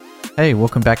Hey,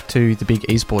 welcome back to the Big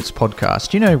Esports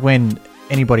podcast. You know, when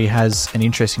anybody has an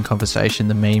interesting conversation,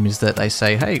 the meme is that they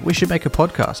say, hey, we should make a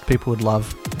podcast. People would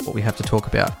love what we have to talk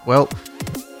about. Well,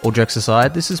 all jokes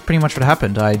aside, this is pretty much what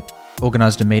happened. I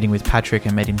organised a meeting with Patrick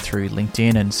and met him through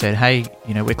LinkedIn and said, hey,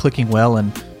 you know, we're clicking well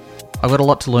and I've got a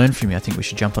lot to learn from you. I think we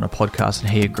should jump on a podcast, and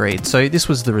he agreed. So this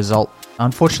was the result.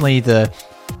 Unfortunately, the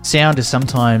sound is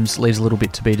sometimes leaves a little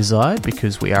bit to be desired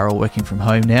because we are all working from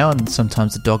home now, and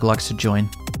sometimes the dog likes to join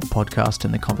the podcast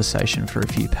and the conversation for a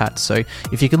few pats. So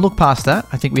if you can look past that,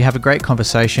 I think we have a great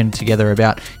conversation together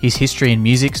about his history in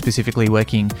music, specifically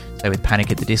working, say, with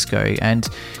Panic at the Disco, and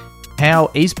how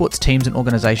esports teams and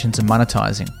organizations are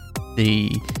monetizing.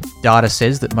 The data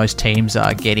says that most teams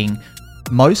are getting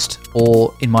most,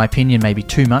 or in my opinion, maybe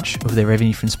too much of their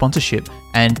revenue from sponsorship.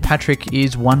 And Patrick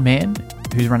is one man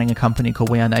who's running a company called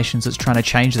We Are Nations that's trying to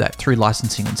change that through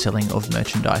licensing and selling of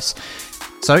merchandise.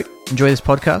 So enjoy this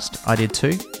podcast. I did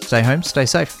too. Stay home, stay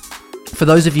safe. For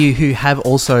those of you who have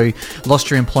also lost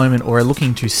your employment or are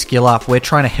looking to skill up, we're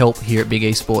trying to help here at Big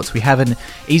Esports. We have an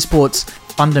esports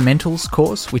fundamentals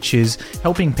course, which is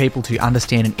helping people to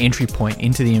understand an entry point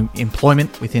into the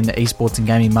employment within the esports and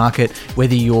gaming market,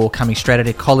 whether you're coming straight out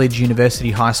of college, university,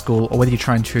 high school, or whether you're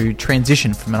trying to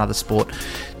transition from another sport.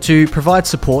 To provide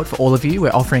support for all of you,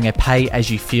 we're offering a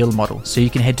pay-as-you-feel model. So you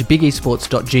can head to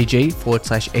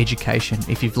bigesports.gg/education.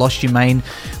 If you've lost your main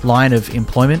line of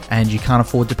employment and you can't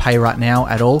afford to pay right now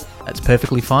at all, that's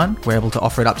perfectly fine. We're able to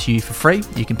offer it up to you for free.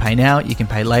 You can pay now, you can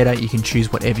pay later, you can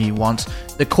choose whatever you want.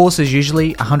 The course is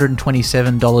usually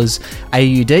 $127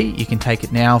 AUD. You can take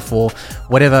it now for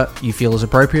whatever you feel is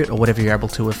appropriate or whatever you're able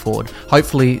to afford.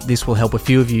 Hopefully this will help a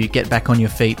few of you get back on your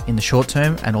feet in the short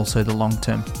term and also the long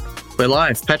term. We're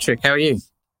live. Patrick, how are you?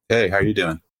 Hey, how are you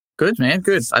doing? Good, man.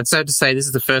 Good. I'd say to say this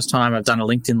is the first time I've done a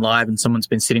LinkedIn Live and someone's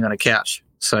been sitting on a couch.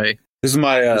 So this is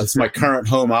my current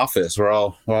home office. We're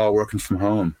all working from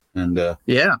home, and I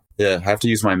have to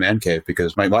use my man cave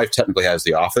because my wife technically has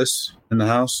the office in the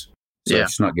house, so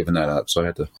she's not giving that up. So I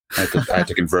had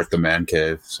to convert the man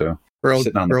cave. So we're all,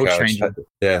 sitting on the couch.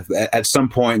 Yeah. At some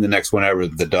point in the next whenever,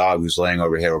 the dog who's laying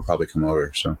over here will probably come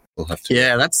over. So we'll have to.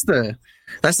 Yeah, that's the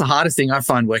hardest thing I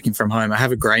find working from home. I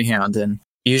have a greyhound, and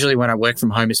usually when I work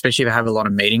from home, especially if I have a lot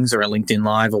of meetings or a LinkedIn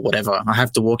Live or whatever, I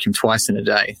have to walk him twice in a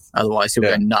day. Otherwise, he'll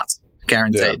go nuts.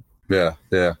 Guaranteed. Yeah.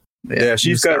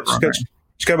 She's got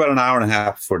about an hour and a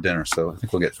half before dinner, so I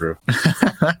think we'll get through.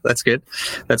 That's good,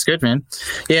 man.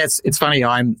 Yeah, it's funny.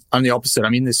 I'm the opposite.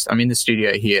 I'm in the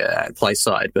studio here at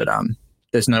Playside, but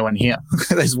there's no one here.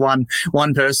 There's one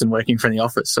person working from the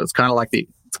office, so it's kind of like the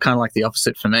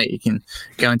opposite for me. You can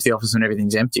go into the office when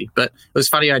everything's empty. But it was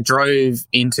funny. I drove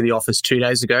into the office 2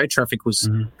 days ago. Traffic was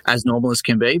as normal as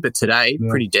can be, but today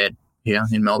pretty dead here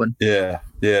in Melbourne. Yeah.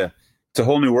 It's a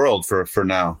whole new world for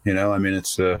now. You know, I mean,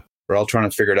 it's we're all trying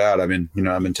to figure it out. I mean, you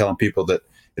know, I've been telling people that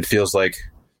it feels like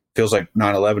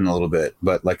 9/11 a little bit,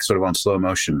 but like sort of on slow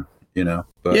motion. You know.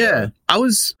 But, yeah, I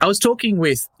was talking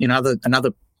with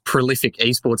another prolific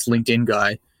esports LinkedIn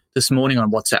guy this morning on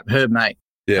WhatsApp, Herb, mate.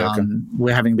 Yeah, okay.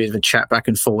 We're having a bit of a chat back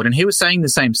and forward, and he was saying the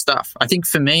same stuff. I think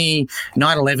for me,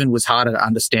 9/11 was harder to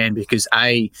understand because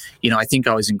I think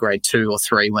I was in grade 2 or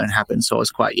 3 when it happened, so I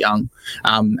was quite young.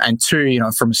 And 2,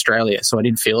 from Australia, so I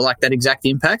didn't feel like that exact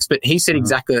impacts. But he said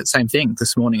exactly that same thing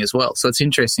this morning as well. So it's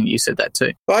interesting you said that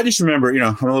too. Well, I just remember, I'm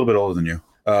a little bit older than you.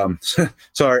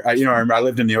 So I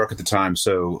lived in New York at the time,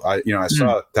 so I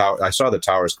saw the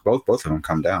towers, both of them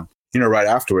come down. Right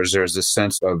afterwards, there was this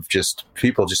sense of just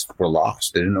people just were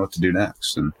lost. They didn't know what to do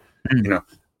next. And,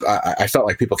 I felt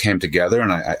like people came together. And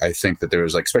I think that there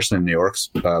was, like, especially in New York,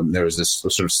 there was this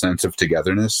sort of sense of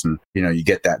togetherness. And, you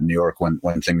get that in New York when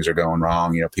things are going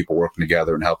wrong, people working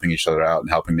together and helping each other out and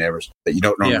helping neighbors that you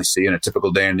don't normally see in a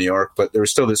typical day in New York. But there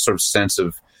was still this sort of sense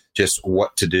of just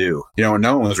what to do, and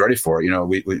no one was ready for it.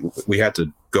 We had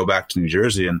to go back to New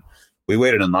Jersey, and we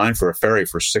waited in line for a ferry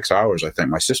for 6 hours. I think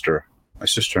my sister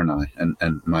and I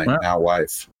and my now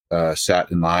wife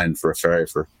sat in line for a ferry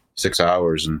for 6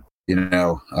 hours, and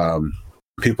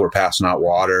people were passing out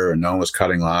water and no one was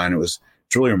cutting line. It's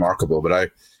really remarkable. But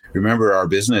I remember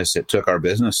it took our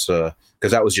business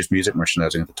because that was just music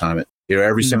merchandising at the time.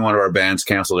 Every single one of our bands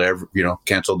canceled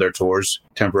their tours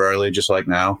temporarily, just like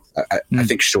now. I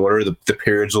think shorter. The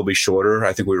periods will be shorter.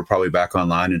 I think we were probably back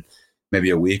online in maybe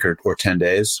a week or 10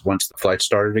 days once the flight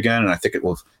started again. And I think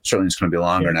it's going to be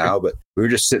longer now, but we were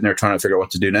just sitting there trying to figure out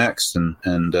what to do next.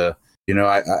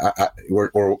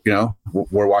 We're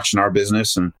watching our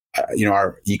business, and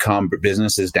our e-com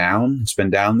business is down. It's been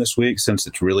down this week since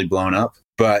it's really blown up.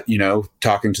 But,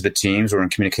 talking to the teams, we're in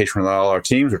communication with all our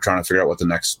teams. We're trying to figure out what the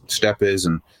next step is.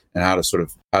 And and how to sort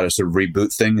of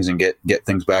reboot things and get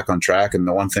things back on track. And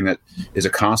the one thing that is a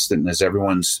constant is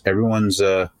everyone's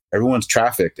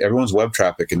traffic, everyone's web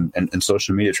traffic and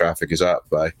social media traffic is up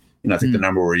by, I think the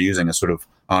number we're using is sort of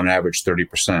on average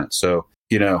 30%. So,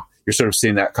 you're sort of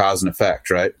seeing that cause and effect,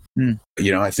 right?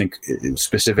 I think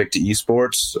specific to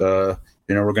esports,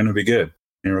 we're going to be good.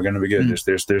 We're going to be good.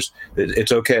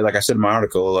 It's okay. Like I said in my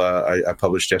article, I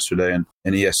published yesterday in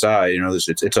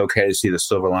ESI, it's okay to see the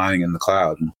silver lining in the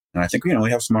cloud. And I think,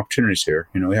 we have some opportunities here.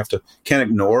 Can't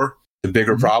ignore the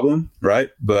bigger problem, right?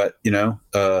 But,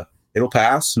 it'll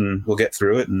pass and we'll get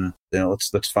through it. And,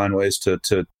 let's find ways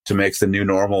to make the new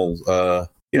normal,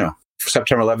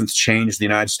 September 11th change the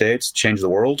United States, change the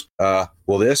world.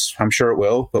 I'm sure it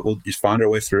will, but we'll just find our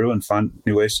way through and find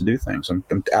new ways to do things. I'm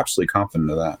absolutely confident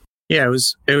of that. Yeah, it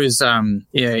was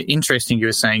interesting you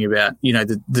were saying about,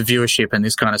 the viewership and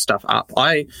this kind of stuff up.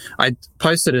 I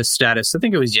posted a status, I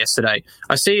think it was yesterday.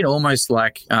 I see it almost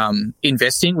like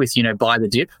investing with, buy the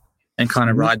dip and kind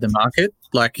of ride the market.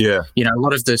 Like, a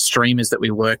lot of the streamers that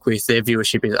we work with, their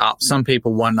viewership is up. Some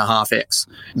people 1.5x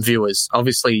viewers.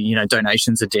 Obviously,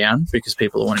 donations are down because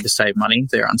people are wanting to save money.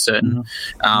 They're uncertain.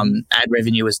 Ad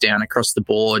revenue is down across the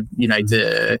board.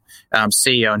 The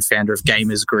CEO and founder of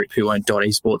Gamers Group, who own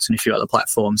Esports and a few other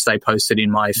platforms, they posted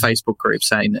in my Facebook group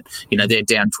saying that, they're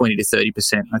down 20 to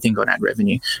 30%, I think, on ad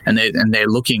revenue. And they're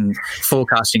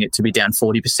forecasting it to be down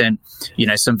 40%.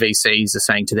 Some VCs are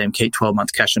saying to them, keep 12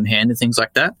 months cash on hand and things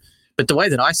like that. But the way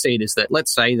that I see it is that,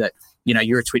 let's say that,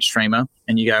 you're a Twitch streamer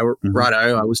and you go,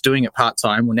 righto, I was doing it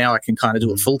part-time. Well, now I can kind of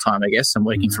do it full-time, I guess. I'm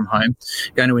working from home,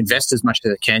 going to invest as much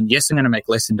as I can. Yes, I'm going to make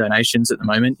less in donations at the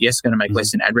moment. Yes, I'm going to make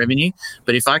less in ad revenue.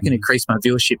 But if I can increase my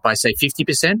viewership by, say,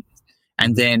 50%,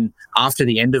 and then after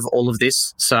the end of all of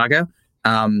this saga,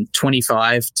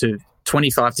 25 to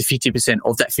 50%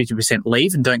 of that 50%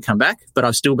 leave and don't come back, but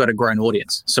I've still got a grown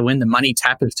audience. So when the money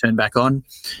tap has turned back on,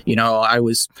 I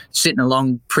was sitting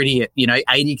along pretty at,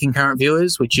 80 concurrent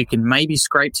viewers, which you can maybe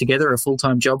scrape together a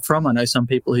full-time job from. I know some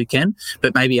people who can,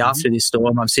 but maybe after this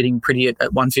storm, I'm sitting pretty at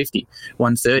 150,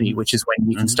 130, which is when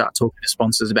you can start talking to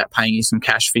sponsors about paying you some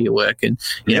cash for your work and,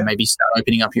 maybe start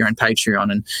opening up your own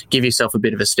Patreon and give yourself a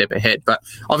bit of a step ahead. But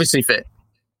obviously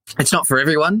it's not for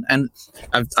everyone. And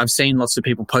I've seen lots of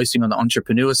people posting on the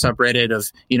entrepreneur subreddit of,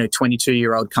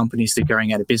 22-year-old companies that are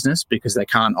going out of business because they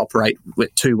can't operate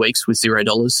with 2 weeks with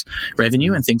 $0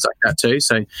 revenue and things like that too.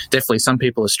 So definitely some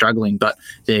people are struggling, but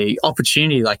the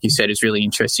opportunity, like you said, is really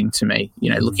interesting to me,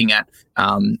 looking at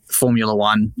Formula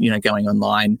One, going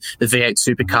online, the V8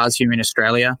 Supercars here in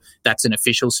Australia, that's an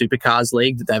official Supercars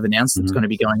league that they've announced that's going to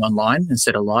be going online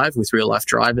instead of live with real life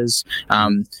drivers.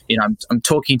 I'm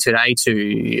talking today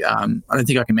to, I don't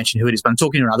think I can mention who it is, but I'm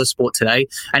talking to another sport today.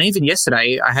 And even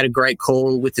yesterday, I had a great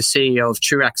call with the CEO of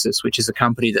Truaxis, which is a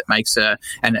company that makes an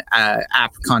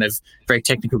app, kind of very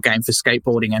technical game for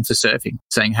skateboarding and for surfing,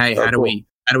 saying, hey, how do we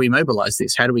mobilize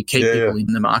this? How do we keep people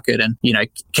in the market and,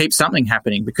 keep something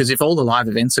happening? Because if all the live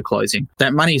events are closing,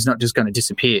 that money is not just going to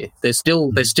disappear. There's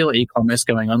still e-commerce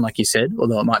going on, like you said,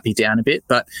 although it might be down a bit.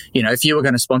 But, if you were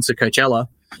going to sponsor Coachella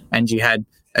and you had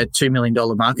a $2 million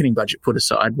marketing budget put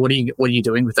aside, what are you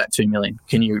doing with that $2 million?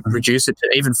 Can you reduce it to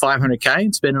even $500K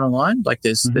and spend it online? Like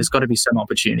there's got to be some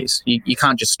opportunities. You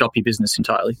can't just stop your business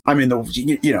entirely. I mean,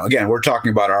 again, we're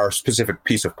talking about our specific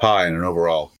piece of pie in an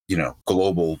overall,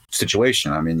 global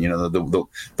situation. I mean, the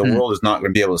world is not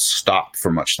going to be able to stop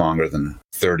for much longer than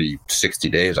 30, 60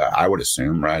 days, I would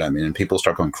assume, right? I mean, and people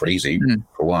start going crazy,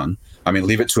 for one. I mean,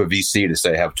 leave it to a VC to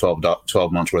say have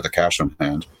 12 months worth of cash on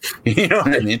hand. You know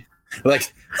what I mean?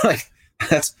 Like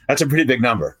that's a pretty big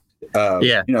number.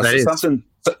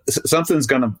 Something's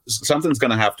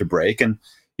gonna have to break, and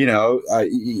you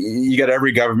got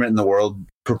every government in the world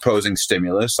proposing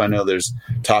stimulus. I know there's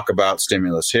talk about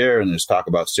stimulus here, and there's talk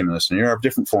about stimulus in Europe,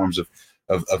 different forms of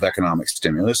economic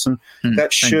stimulus, and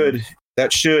that should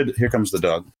here comes the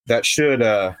dog. That should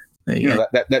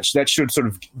that should sort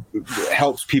of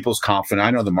help people's confidence.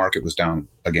 I know the market was down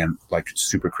again, like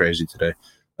super crazy today.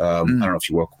 I don't know if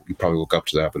you probably woke up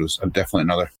to that, but it was definitely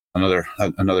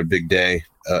another big day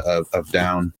of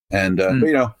down. And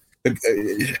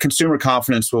the consumer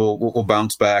confidence will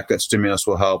bounce back. That stimulus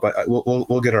will help.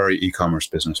 We'll get our e-commerce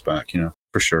business back,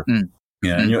 for sure.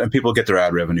 Yeah, and people get their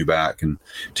ad revenue back. And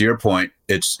to your point,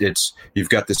 it's you've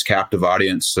got this captive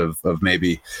audience of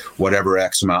maybe whatever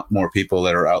X amount more people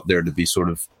that are out there to be sort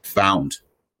of found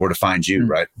or to find you,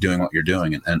 right, doing what you're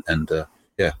doing. And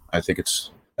I think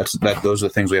it's those are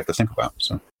the things we have to think about.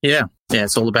 So yeah,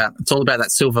 it's all about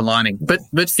that silver lining.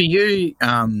 But for you,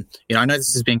 I know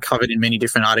this has been covered in many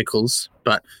different articles,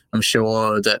 but I'm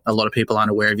sure that a lot of people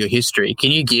aren't aware of your history.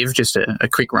 Can you give just a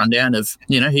quick rundown of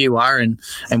who you are and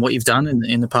what you've done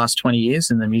in the past 20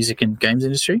 years in the music and games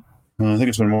industry? I think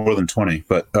it's been more than 20,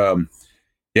 but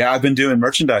I've been doing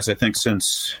merchandise, I think,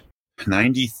 since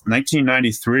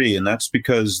 1993, and that's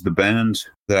because the band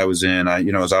that I was in, I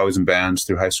was always in bands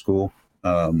through high school.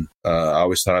 I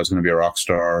always thought I was going to be a rock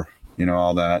star,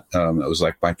 all that. It was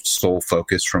like my sole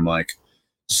focus from like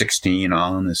 16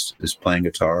 on is playing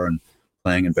guitar and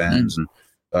playing in bands. And,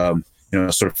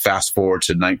 sort of fast forward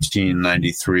to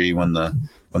 1993 when the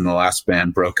last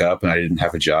band broke up and I didn't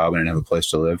have a job and I didn't have a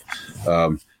place to live.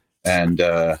 And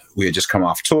we had just come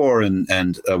off tour and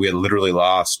we had literally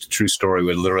lost, true story, we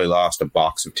had literally lost a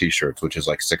box of t-shirts, which is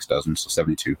like 6 dozen, so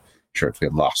 72 shirts. We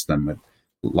had lost them in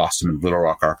Little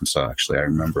Rock, Arkansas. Actually, I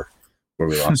remember where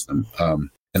we lost them.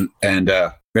 And we had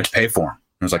to pay for them.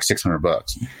 It was like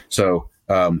 $600. So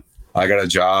I got a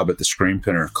job at the screen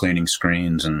printer, cleaning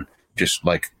screens and just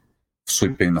like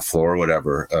sweeping the floor or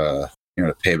whatever, to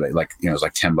pay like, it was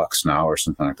like $10 an hour or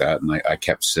something like that. And I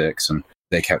kept 6 and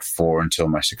they kept 4 until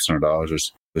my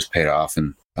 $600 was paid off.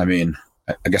 And I mean,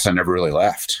 I guess I never really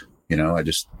left, I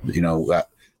just, that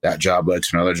job led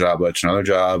to another job,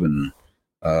 and,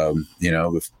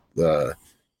 we've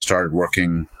started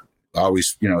working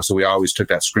always, so we always took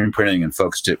that screen printing and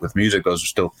focused it with music. Those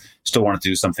are still wanted to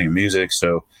do something in music.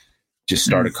 So just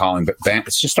started calling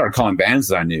bands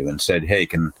that I knew and said, hey,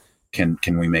 can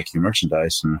we make you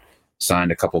merchandise? And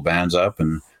signed a couple bands up.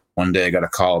 And one day I got a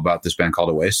call about this band called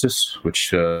Oasis,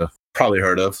 which probably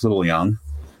heard of, a little young,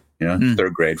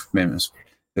 third grade, maybe it's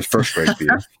first grade for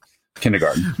you,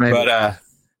 kindergarten. Maybe. But,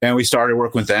 and we started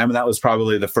working with them, and that was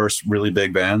probably the first really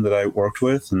big band that I worked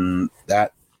with. And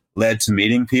that led to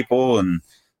meeting people and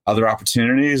other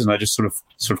opportunities. And I just sort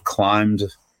of climbed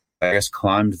the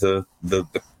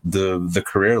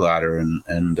career ladder and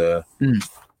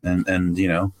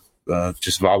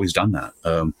just have always done that.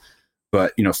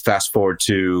 But, fast forward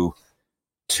to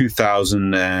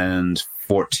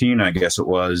 2014, I guess it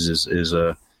was, is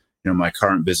my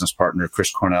current business partner,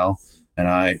 Chris Cornell, and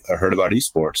I heard about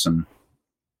esports, and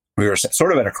we were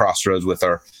sort of at a crossroads with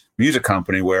our music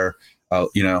company where,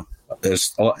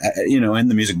 there's, in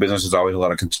the music business, there's always a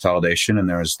lot of consolidation, and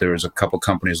there was a couple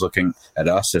companies looking at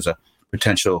us as a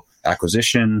potential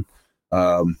acquisition.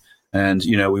 And,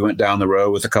 we went down the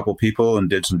road with a couple people and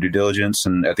did some due diligence.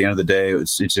 And at the end of the day, it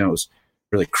was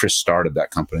really Chris started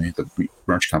that company, the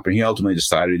merch company. He ultimately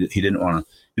decided he didn't want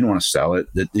to sell it,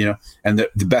 and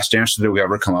the best answer that we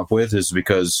ever come up with is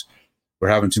because we're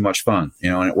having too much fun,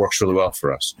 and it works really well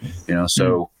for us,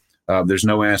 so there's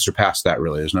no answer past that,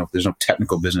 really. There's no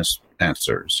technical business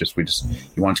answer. It's just,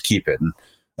 you want to keep it. And,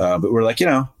 but we're like, we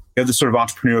have this sort of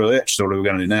entrepreneurial itch. So what are we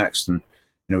going to do next? And,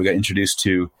 we got introduced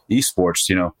to esports,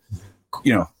 in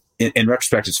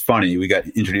retrospect, it's funny. We got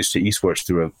introduced to esports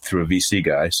through a VC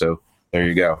guy. So there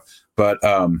you go. But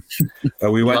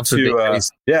we went to an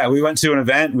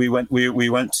event. We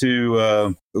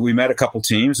met a couple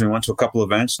teams and we went to a couple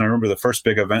events. And I remember the first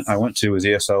big event I went to was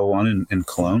ESL One in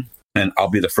Cologne. And I'll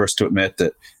be the first to admit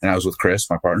that, and I was with Chris,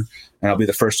 my partner, and I'll be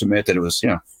the first to admit that it was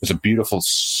a beautiful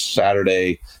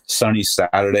sunny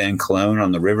Saturday in Cologne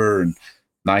on the river and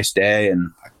nice day.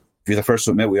 And I'll be the first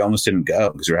to admit we almost didn't go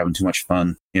because we were having too much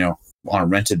fun, on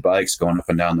rented bikes going up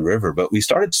and down the river. But we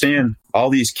started seeing all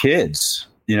these kids,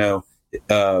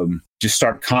 just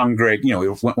start congregating. We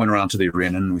went around to the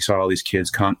arena and we saw all these kids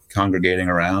congregating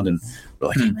around, and we're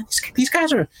like, hey, man, these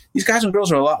guys and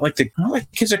girls are a lot like the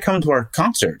kids that come to our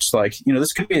concerts. Like,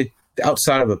 this could be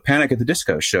outside of a Panic at the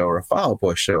Disco show or a Fall Out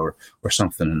Boy show or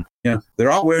something. And they're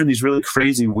all wearing these really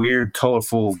crazy, weird,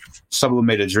 colorful,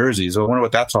 sublimated jerseys. I wonder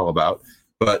what that's all about.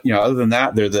 But other than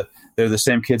that, they're the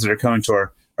same kids that are coming to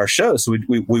our show. So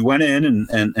we went in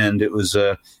and it was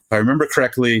if I remember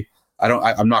correctly.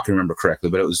 I'm not going to remember correctly,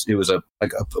 but it was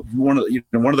one of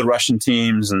the Russian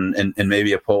teams and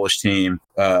maybe a Polish team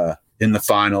in the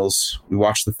finals. We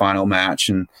watched the final match,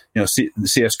 and the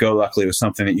CS:GO luckily was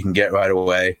something that you can get right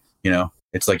away.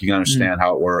 It's like you can understand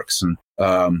how it works, and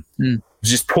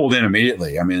just pulled in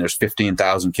immediately. I mean, there's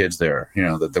 15,000 kids there.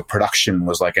 The production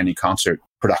was like any concert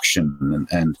production,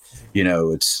 and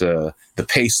it's the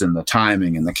pace and the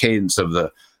timing and the cadence of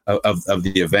the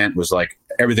event was like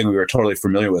everything we were totally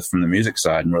familiar with from the music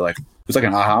side. And we're like, it was like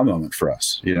an aha moment for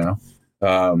us, and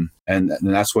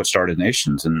that's what started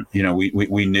Nations. And,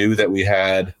 we knew that we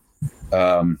had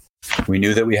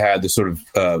the sort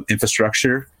of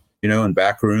infrastructure, and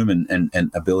back room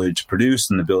and ability to produce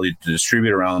and the ability to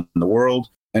distribute around the world.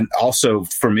 also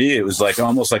for me, it was like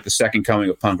almost like the second coming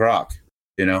of punk rock,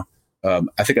 you know.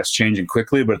 I think that's changing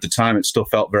quickly, but at the time it still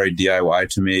felt very DIY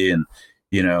to me. And,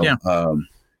 you know,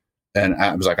 and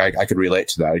I was like, I could relate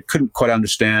to that. I couldn't quite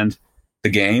understand the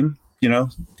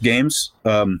games,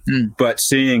 but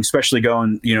seeing, especially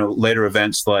going, you know, later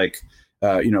events like,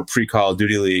 you know, pre-Call of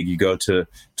Duty League, you go to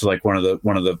like one of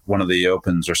the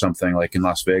opens or something like in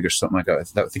Las Vegas, something like that.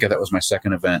 I think that was my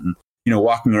second event. And, you know,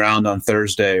 walking around on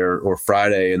Thursday or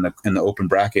Friday in the open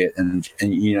bracket, and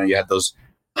you know, you had those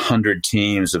 100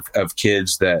 teams of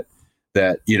kids that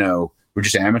you know were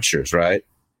just amateurs, right?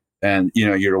 And you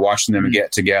know, you're watching them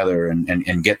get together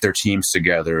and get their teams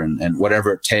together and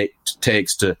whatever it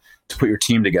takes to put your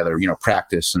team together, you know,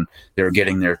 practice, and they're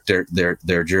getting their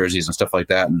jerseys and stuff like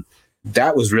that. And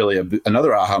that was really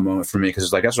another aha moment for me, because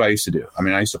it's like, that's what I used to do. I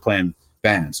mean, I used to play in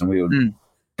bands, and we would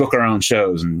book our own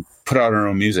shows and put out our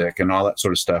own music and all that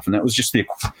sort of stuff. And that was just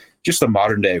the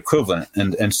modern day equivalent.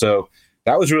 And so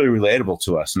that was really relatable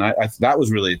to us. And I that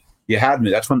was really, you had me.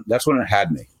 That's when it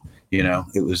had me. You know,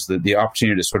 it was the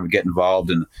opportunity to sort of get involved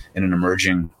in an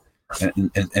emerging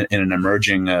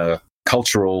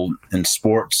cultural and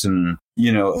sports and,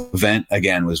 you know, event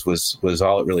again was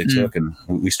all it really took. And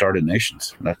we started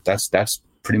Nations. That's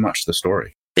pretty much the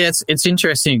story. Yeah, it's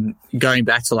interesting going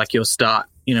back to like your start,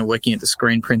 you know, working at the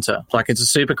screen printer. Like, it's a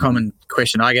super common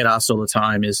question I get asked all the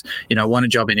time is, you know, I want a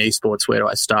job in esports, where do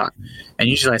I start? And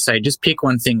usually I say, just pick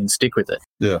one thing and stick with it.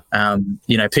 Yeah.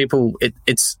 You know, people,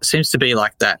 it seems to be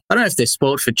like that. I don't know if they're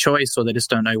spoiled for choice or they just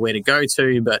don't know where to go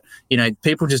to, but, you know,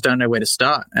 people just don't know where to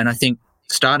start. And I think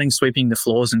starting sweeping the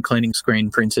floors and cleaning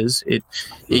screen printers, it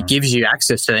gives you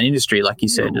access to that industry. Like you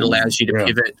said, it allows you to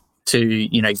pivot to,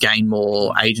 you know, gain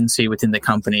more agency within the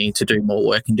company, to do more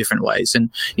work in different ways. And,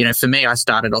 you know, for me, I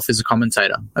started off as a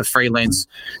commentator, a freelance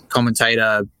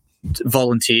commentator,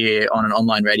 volunteer on an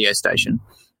online radio station,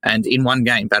 and in one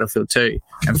game, Battlefield 2.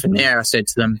 And from there, I said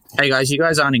to them, hey guys, you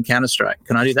guys aren't in Counter-Strike.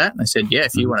 Can I do that? And they said, yeah,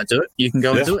 if you want to do it, you can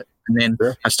go and do it. And then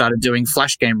I started doing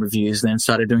flash game reviews, then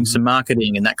started doing some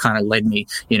marketing, and that kind of led me,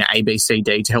 you know, A, B, C,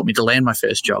 D to help me to land my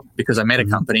first job, because I met a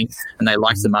company and they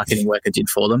liked the marketing work I did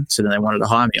for them. So then they wanted to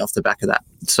hire me off the back of that.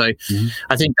 So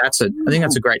I think that's a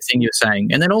great thing you're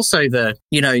saying. And then also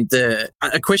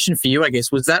a question for you, I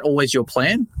guess, was that always your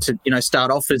plan to, you know,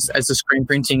 start off as a screen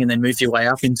printing and then move your way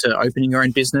up into opening your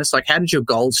own business? Like, how did your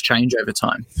goals change over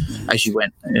time as you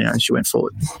went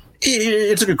forward?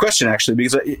 It's a good question, actually,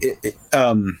 because it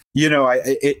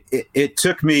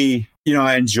took me. You know,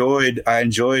 I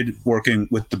enjoyed working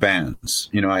with the bands.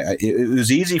 You know, it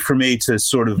was easy for me to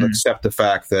sort of accept the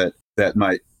fact that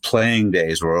my playing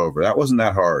days were over. That wasn't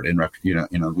that hard. And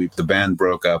the band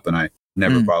broke up, and I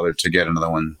never bothered to get another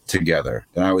one together.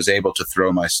 And I was able to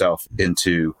throw myself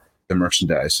into the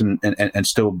merchandise and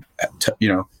still,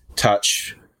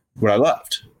 touch what I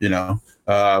loved. You know.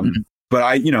 But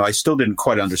I still didn't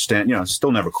quite understand, you know,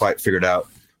 still never quite figured out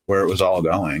where it was all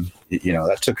going. You know,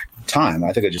 that took time.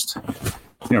 I think I just,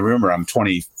 you know, remember I'm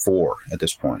 24 at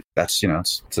this point. That's, you know,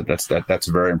 that's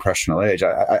a very impressionable age.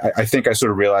 I think I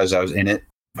sort of realized I was in it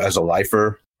as a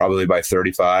lifer probably by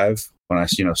 35 when I,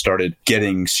 you know, started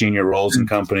getting senior roles in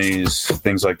companies,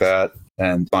 things like that,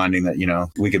 and finding that, you know,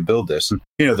 we could build this. And,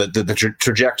 you know, the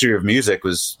trajectory of music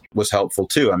was helpful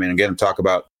too. I mean, again, talk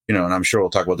about, you know, and I'm sure we'll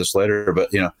talk about this later,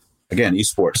 but, you know, again,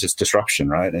 esports, it's disruption,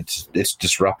 right? It's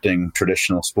disrupting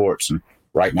traditional sports. And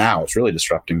right now it's really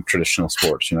disrupting traditional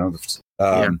sports, you know?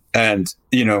 And,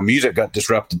 you know, music got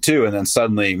disrupted too. And then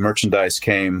suddenly merchandise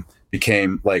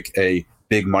became like a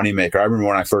big moneymaker. I remember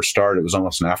when I first started, it was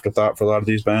almost an afterthought for a lot of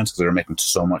these bands because they were making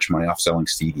so much money off selling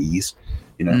CDs,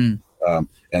 you know,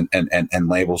 and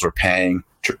labels were paying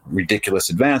ridiculous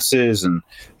advances and,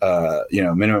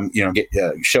 minimum,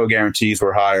 show guarantees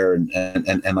were higher.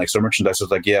 And like, so merchandise was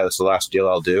like, yeah, this is the last deal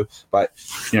I'll do. But,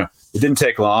 you know, it didn't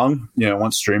take long, you know,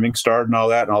 once streaming started and all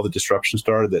that and all the disruption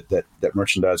started that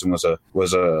merchandising was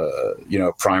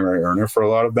a primary earner for a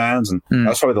lot of bands. And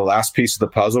that's probably the last piece of the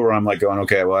puzzle where I'm like going,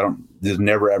 okay, well, there's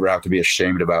never ever have to be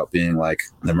ashamed about being like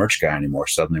the merch guy anymore.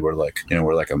 Suddenly we're like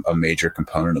a major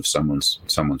component of someone's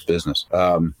business.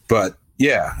 But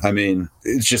yeah, I mean,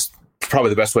 it's just probably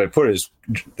the best way to put it is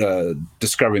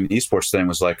discovering the esports thing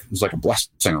was like a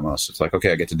blessing almost. It's like,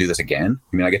 okay, I get to do this again.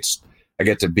 I mean, I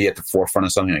get to be at the forefront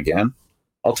of something again.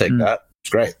 I'll take that. It's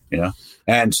great, you know.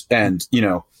 And you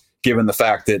know, given the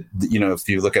fact that, you know, if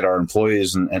you look at our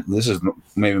employees, and this is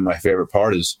maybe my favorite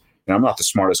part is, you know, I'm not the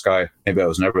smartest guy. Maybe I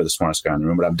was never the smartest guy in the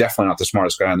room, but I'm definitely not the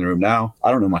smartest guy in the room now. I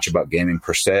don't know much about gaming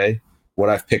per se. what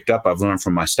I've picked up, I've learned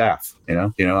from my staff.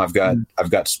 I've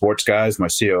got sports guys. My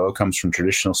COO comes from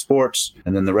traditional sports,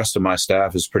 and then the rest of my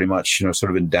staff is pretty much, sort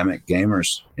of endemic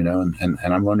gamers, and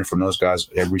I'm learning from those guys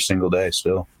every single day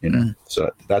still,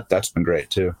 So that's been great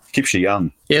too. Keeps you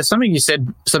young. Yeah. Something you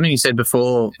said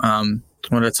before, I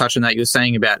wanted to touch on that. You were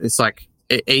saying about, it's like,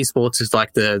 esports is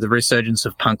like the resurgence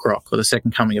of punk rock, or the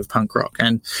second coming of punk rock.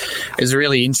 And it's a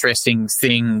really interesting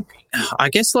thing. I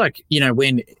guess, like,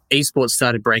 when esports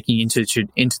started breaking into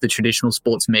the traditional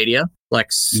sports media, like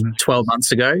 12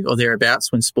 months ago or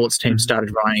thereabouts, when sports teams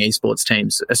started running esports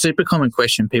teams, a super common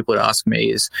question people would ask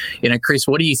me is, Chris,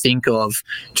 what do you think of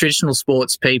traditional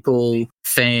sports people,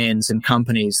 fans and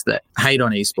companies that hate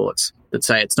on esports, that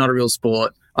say it's not a real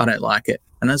sport, I don't like it?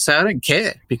 And I say, I don't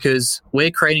care, because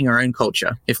we're creating our own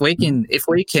culture. If we can,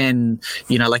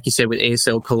 like you said with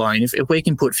ESL Cologne, if we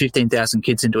can put 15,000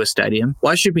 kids into a stadium,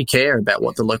 why should we care about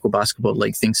what the local basketball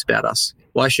league thinks about us?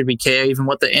 Why should we care even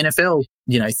what the NFL,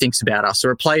 thinks about us,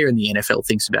 or a player in the NFL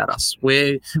thinks about us?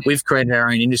 We've created our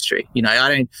own industry.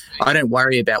 I don't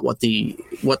worry about what the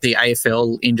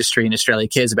AFL industry in Australia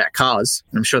cares about cars.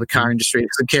 And I'm sure the car industry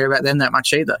doesn't care about them that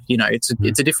much either. It's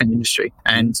a different industry.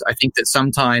 And I think that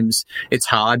sometimes it's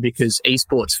hard, because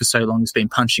esports for so long has been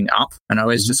punching up. And I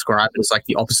always describe it as like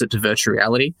the opposite to virtual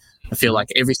reality. I feel like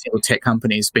every single tech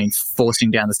company has been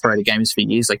forcing down the throat of gamers for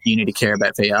years, like, you need to care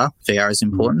about VR. VR is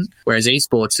important. Whereas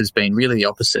esports has been really the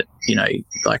opposite.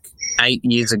 Like 8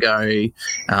 years ago,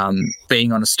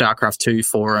 being on a StarCraft 2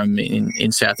 forum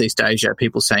in Southeast Asia,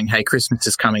 people saying, hey, Christmas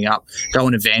is coming up, go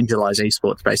and evangelize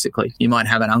esports, basically. You might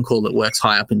have an uncle that works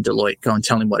high up in Deloitte, go and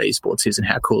tell him what esports is and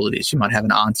how cool it is. You might have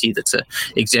an auntie that's an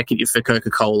executive for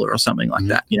Coca-Cola or something like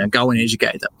that. Go and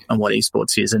educate them on what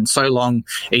esports is. And so long,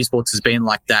 esports has been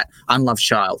like that unloved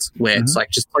child, where it's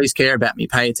like, just please care about me,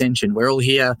 pay attention. We're all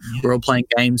here, we're all playing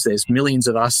games. There's millions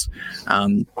of us,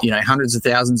 hundreds of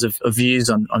thousands of views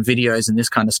on videos and this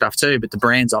kind of stuff too. But the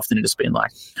brands often have just been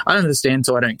like, I don't understand,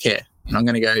 so I don't care. And I'm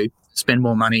going to go spend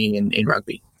more money in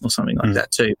rugby or something like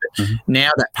that too. But now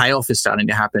that payoff is starting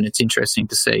to happen, it's interesting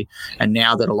to see. And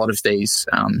now that a lot of these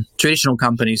traditional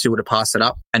companies who would have passed it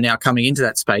up are now coming into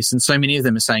that space, and so many of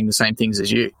them are saying the same things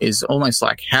as you, is almost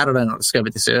like, how did I not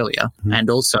discover this earlier? And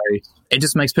also, it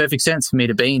just makes perfect sense for me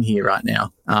to be in here right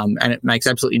now. And it makes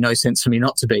absolutely no sense for me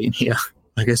not to be in here.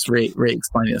 I guess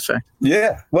re-explaining the fact.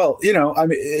 Yeah, well, I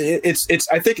mean, it's.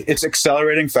 I think it's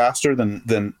accelerating faster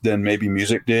than maybe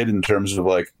music did, in terms of,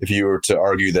 like, if you were to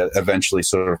argue that eventually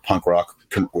sort of punk rock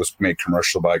was made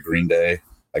commercial by Green Day,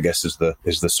 I guess is the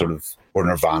sort of, or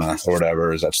Nirvana or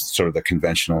whatever, is that's sort of the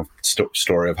conventional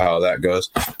story of how that goes.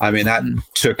 I mean, that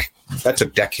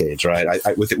took decades, right?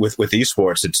 With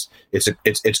esports,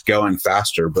 it's going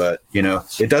faster, but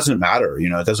it doesn't matter.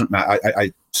 It doesn't matter.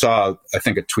 I saw, I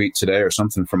think, a tweet today or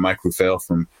something from Mike Rufail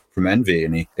from Envy,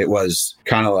 and it was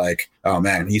kind of like, oh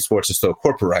man, esports is so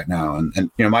corporate right now,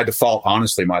 and my default,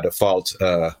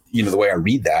 the way I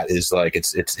read that is like,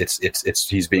 it's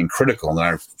he's being critical, and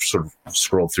I sort of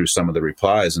scrolled through some of the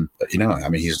replies, and I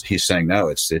mean, he's saying no,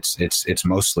 it's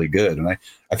mostly good, and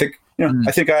I think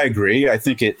I think I agree. I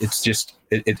think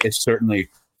it's certainly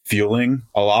fueling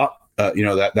a lot.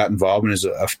 That involvement is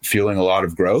fueling a lot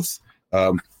of growth.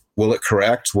 Will it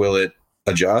correct? Will it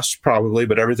adjust? Probably,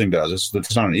 but everything does.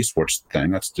 It's not an esports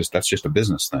thing. That's just a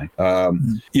business thing.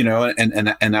 And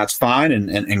that's fine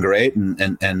and great.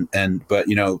 But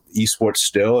esports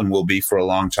still, and will be for a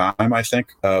long time, I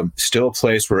think, still a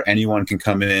place where anyone can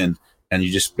come in. And you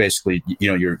just basically,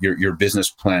 your business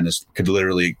plan could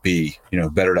literally be,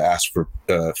 better to ask for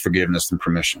forgiveness than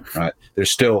permission, right?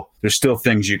 There's still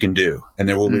things you can do, and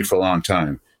there will be for a long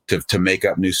time, to make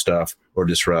up new stuff or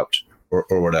disrupt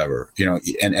or whatever,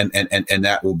 and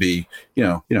that will be,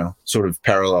 sort of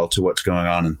parallel to what's going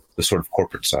on in the sort of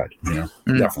corporate side,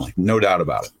 definitely, no doubt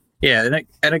about it. Yeah,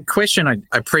 and a question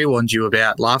I pre-warned you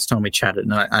about last time we chatted,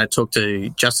 and I talked to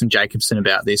Justin Jacobson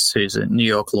about this, who's a New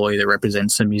York lawyer that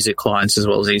represents some music clients as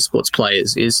well as esports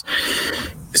players, is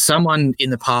someone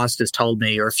in the past has told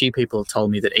me, or a few people have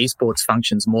told me, that esports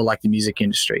functions more like the music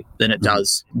industry than it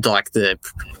does like the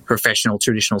professional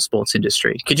traditional sports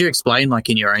industry. Could you explain, like,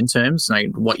 in your own terms,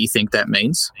 like, what you think that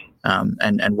means?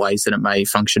 And ways that it may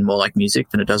function more like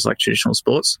music than it does like traditional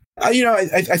sports? I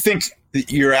think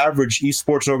your average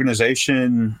esports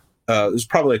organization, there's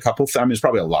probably a couple. There's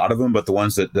probably a lot of them, but the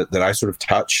ones that I sort of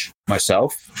touch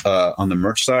myself on the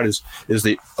merch side is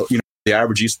the the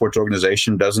average esports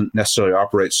organization doesn't necessarily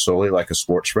operate solely like a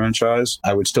sports franchise.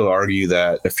 I would still argue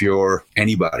that if you're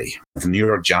anybody, the New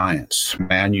York Giants,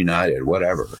 Man United,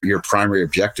 whatever, your primary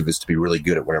objective is to be really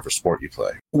good at whatever sport you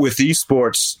play. With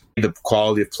esports, The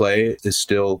quality of play is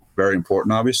still very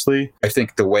important, obviously. I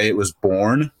think the way it was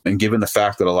born, and given the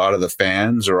fact that a lot of the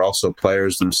fans are also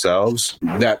players themselves,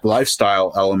 that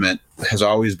lifestyle element has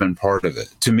always been part of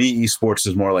it. To me, esports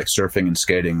is more like surfing and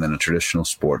skating than a traditional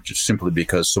sport, just simply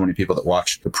because so many people that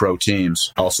watch the pro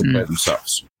teams also play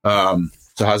themselves.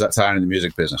 So how's that tie into the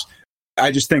music business?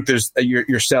 I just think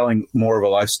you're selling more of a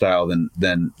lifestyle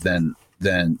than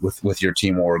with your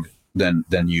team org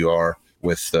than you are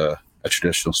with a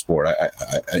traditional sport.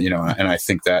 And I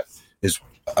think that is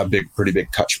a pretty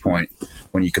big touch point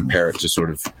when you compare it to sort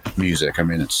of music. I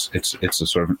mean, it's a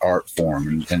sort of an art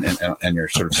form, and you're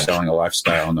sort of selling a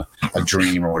lifestyle and a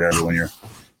dream or whatever when you're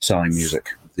selling music.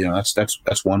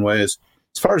 That's one way. As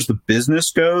far as the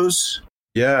business goes,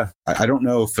 yeah, I don't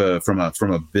know if from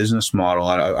a business model,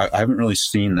 I haven't really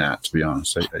seen that, to be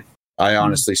honest. I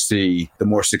honestly see the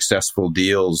more successful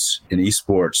deals in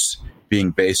esports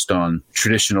being based on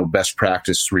traditional best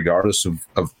practice, regardless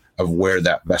of where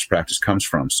that best practice comes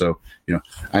from. So,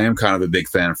 I am kind of a big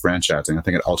fan of franchising. I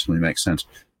think it ultimately makes sense.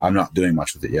 I'm not doing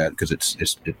much with it yet because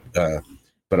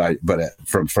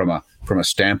from a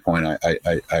standpoint,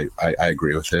 I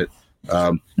agree with it.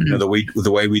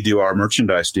 The way we do our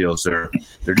merchandise deals, they're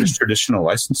just traditional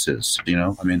licenses.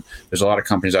 I mean, there's a lot of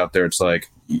companies out there. It's like,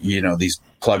 these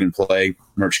plug and play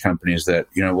merch companies that,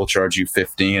 we'll charge you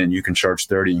 15 and you can charge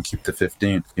 30 and keep the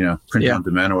 15, print on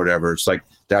demand or whatever. It's like,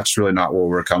 that's really not where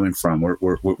we're coming from. We're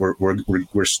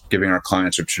giving our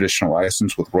clients a traditional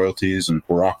license with royalties, and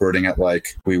we're operating it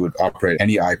like we would operate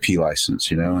any IP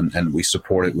license, and we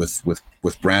support it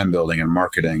with brand building and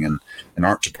marketing and an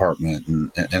art department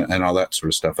and all that sort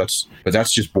of stuff.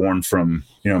 That's just born from,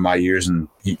 my years and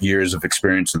years of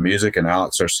experience in music. And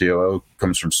Alex, our COO,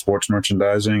 comes from sports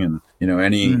merchandising, and,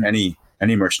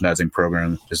 any merchandising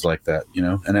program is like that,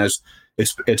 and as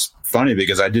it's funny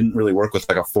because I didn't really work with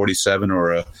like a 47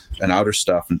 or an outer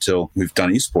stuff until we've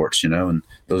done esports, and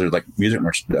those are like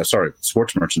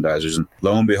sports merchandisers, and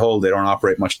lo and behold, they don't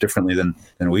operate much differently than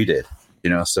we did,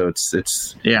 so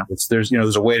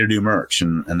there's a way to do merch,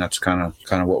 and that's kind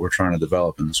of what we're trying to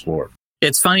develop in the sport.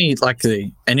 It's funny, like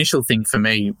the initial thing for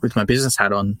me with my business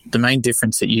hat on, the main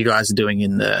difference that you guys are doing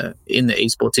in the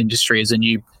esports industry is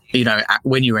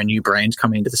when you're a new brand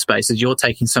coming into the space, is you're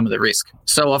taking some of the risk.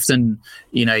 So often,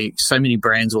 so many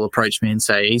brands will approach me and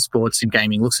say, esports and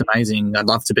gaming looks amazing. I'd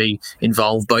love to be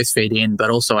involved, both feed in, but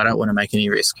also I don't want to make any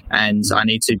risk. And I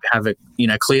need to have a,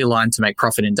 clear line to make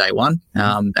profit in day one.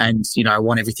 And, I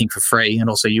want everything for free. And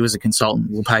also you as a consultant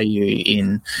will pay you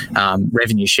in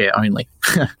revenue share only,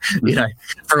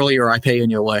 for all your IP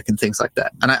and your work and things like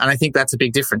that. And I think that's a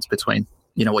big difference between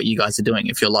what you guys are doing.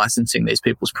 If you're licensing these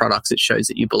people's products, it shows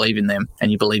that you believe in them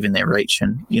and you believe in their reach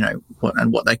and,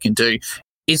 what they can do.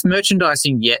 Is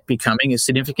merchandising yet becoming a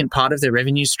significant part of their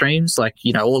revenue streams? Like,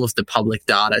 all of the public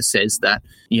data says that,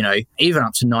 even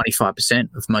up to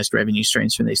 95% of most revenue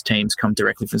streams from these teams come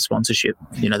directly from sponsorship.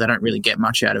 They don't really get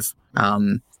much out of,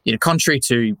 contrary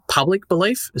to public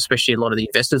belief, especially a lot of the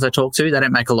investors I talk to, they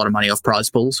don't make a lot of money off prize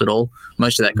pools at all.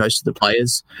 Most of that goes to the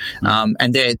players.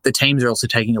 And the teams are also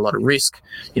taking a lot of risk.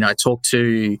 I talked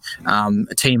to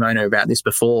a team owner about this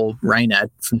before, Raynad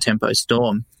from Tempo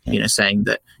Storm, saying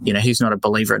that, he's not a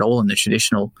believer at all in the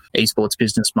traditional esports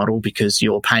business model because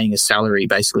you're paying a salary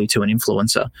basically to an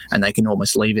influencer and they can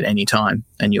almost leave at any time.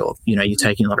 And you're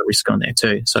taking a lot of risk on there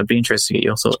too. So I'd be interested to get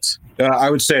your thoughts. I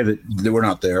would say that we're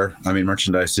not there. I mean,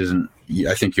 merchandise isn't,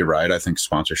 I think you're right. I think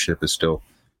sponsorship is still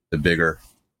the bigger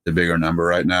number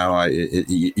right now.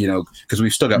 Because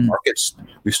we've still got markets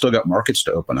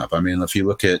to open up. I mean, if you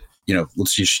look at,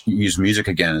 let's use music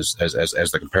again as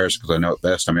the comparison, because I know it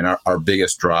best. I mean, our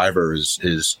biggest driver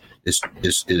is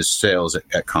sales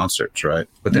at concerts, right?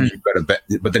 But then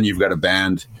you've got a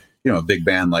band, a big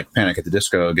band like Panic at the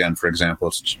Disco, again, for example.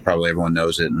 It's probably everyone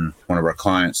knows it, and one of our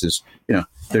clients is,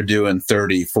 they're doing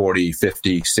 30, 40,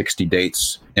 50, 60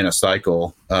 dates in a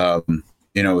cycle,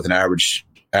 with an average,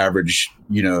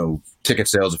 ticket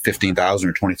sales of 15,000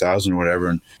 or 20,000 or whatever.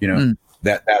 And,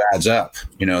 that adds up,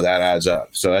 that adds up.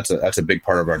 So that's a big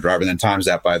part of our drive. And then times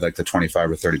that by like the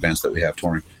 25 or 30 bands that we have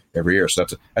touring every year. So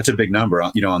that's a big number.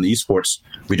 On the esports,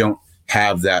 we don't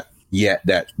have that yet,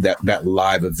 that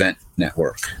live event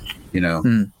network,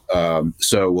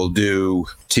 so we'll do,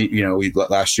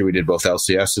 last year we did both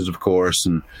LCSs, of course,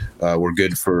 and we're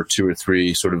good for 2 or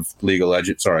 3 sort of League of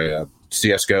Legends,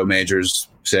 CSGO majors,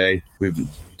 say,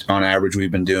 on average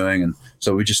we've been doing. And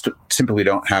so we just simply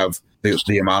don't have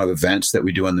the amount of events that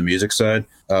we do on the music side.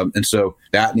 And so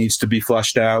that needs to be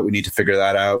flushed out. We need to figure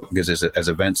that out because as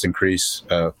events increase,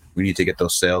 we need to get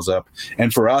those sales up.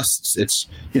 And for us, it's,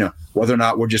 whether or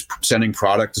not we're just sending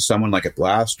product to someone like at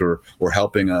Blast or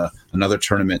helping another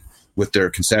tournament with their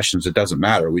concessions, it doesn't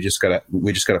matter. We just gotta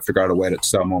figure out a way to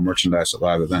sell more merchandise at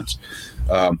live events.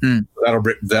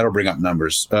 That'll bring up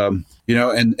numbers. And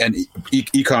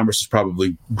e-commerce is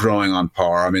probably growing on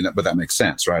par. I mean, but that makes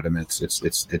sense, right? I mean, it's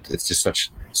just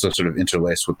so sort of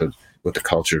interlaced with the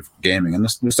culture of gaming. And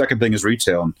the second thing is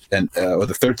retail, or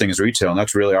the third thing is retail, and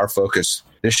that's really our focus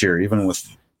this year, even with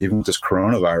this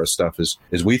coronavirus stuff, is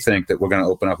we think that we're going to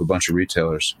open up a bunch of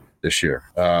retailers this year.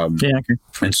 Okay.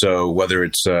 And so whether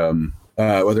it's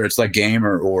like Game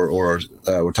or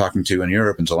we're talking to in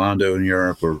Europe and Zalando in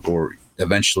Europe, or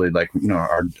eventually like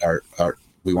our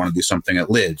we want to do something at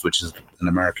Lids, which is an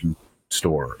American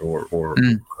store, or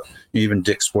even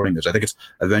Dick's Sporting Goods. I think it's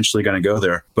eventually going to go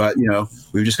there, but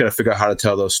we've just got to figure out how to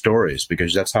tell those stories,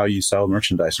 because that's how you sell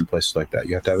merchandise in places like that.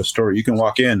 You have to have a story. You can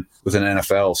walk in with an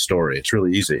NFL story; it's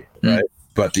really easy, right?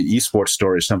 But the esports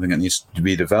story is something that needs to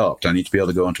be developed. I need to be able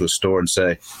to go into a store and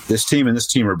say, this team and this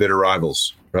team are bitter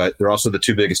rivals, right? They're also the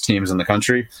two biggest teams in the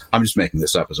country. I'm just making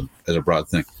this up as a broad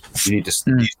thing. You need to these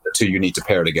are the two you need to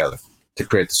pair together to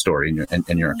create the story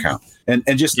in your account, and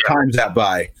just times that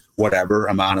by whatever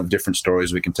amount of different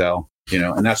stories we can tell,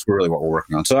 and that's really what we're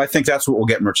working on. So I think that's what will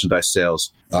get merchandise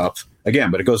sales up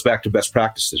again. But it goes back to best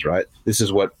practices, right? This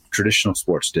is what traditional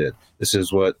sports did. This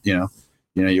is what you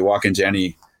walk into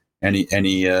any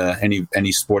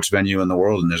sports venue in the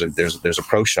world, and there's a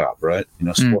pro shop, right?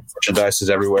 Sports merchandise is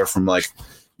everywhere from like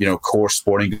core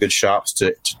sporting goods shops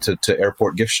to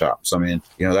airport gift shops. I mean,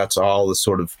 that's all the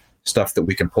sort of stuff that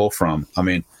we can pull from. I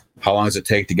mean, how long does it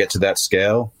take to get to that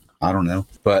scale? I don't know,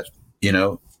 but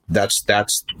that's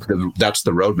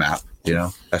the roadmap.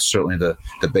 That's certainly the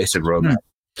basic roadmap.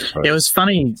 Right. It was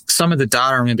funny, some of the data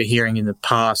I remember hearing in the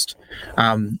past,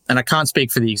 and I can't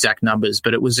speak for the exact numbers,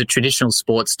 but it was a traditional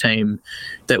sports team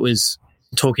that was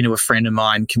talking to a friend of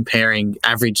mine comparing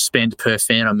average spend per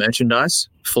fan on merchandise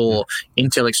for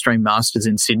Intel Extreme Masters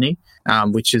in Sydney,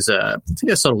 which is, I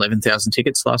think I sold 11,000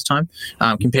 tickets last time,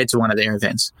 compared to one of their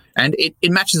events. And it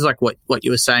matches like what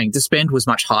you were saying. The spend was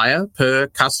much higher per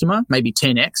customer, maybe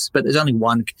 10x, but there's only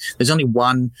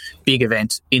one big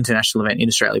event, international event in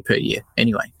Australia per year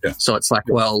anyway. Yeah. So it's like,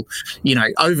 well,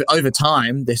 over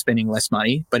time they're spending less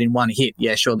money, but in one hit,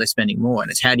 yeah, sure, they're spending more. And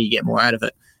it's how do you get more out of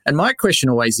it? And my question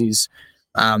always is,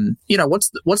 what's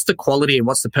the quality and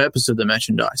what's the purpose of the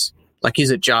merchandise? Like, is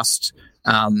it just,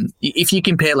 if you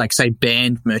compare, like, say,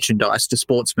 band merchandise to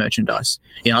sports merchandise,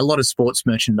 a lot of sports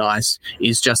merchandise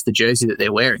is just the jersey that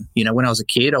they're wearing. When I was a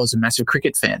kid, I was a massive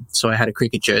cricket fan. So I had a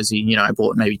cricket jersey. I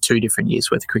bought maybe 2 different years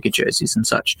worth of cricket jerseys and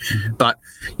such. Mm-hmm. But,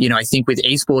 I think with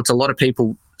esports, a lot of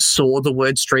people saw the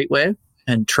word streetwear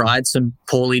and tried some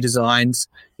poorly designed,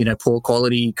 poor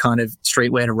quality kind of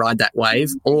streetwear to ride that wave.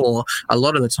 Or a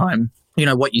lot of the time,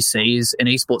 what you see is an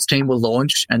esports team will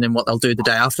launch, and then what they'll do the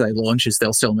day after they launch is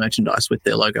they'll sell merchandise with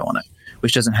their logo on it,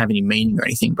 which doesn't have any meaning or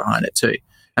anything behind it too.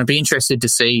 I'd be interested to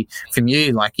see from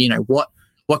you, like,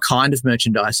 what kind of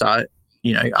merchandise are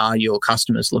your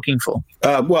customers looking for?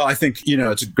 Well, I think,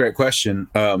 it's a great question.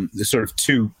 There's sort of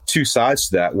two sides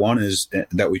to that. One is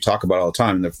that we talk about all the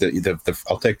time.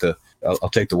 I'll take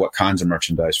the what kinds of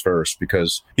merchandise first,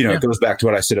 because it goes back to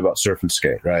what I said about surf and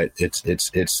skate, right? It's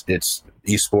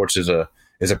esports is an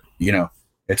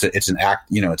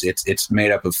act, it's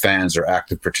made up of fans or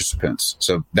active participants.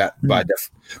 So that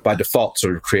by default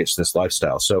sort of creates this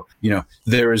lifestyle. So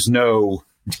there is no,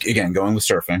 again, going with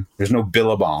surfing, there's no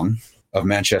Billabong of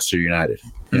Manchester United,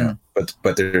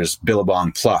 but there's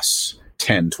Billabong plus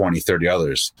 10, 20, 30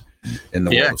 others in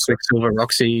the world. Quicksilver,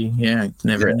 Roxy,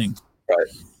 never ending. Right.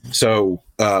 So,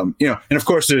 and of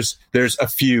course there's a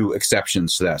few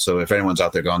exceptions to that. So if anyone's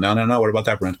out there going, no, what about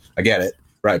that brand? I get it.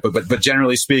 Right. But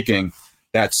generally speaking,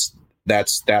 that's the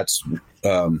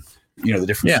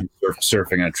difference between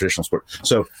surfing and a traditional sport.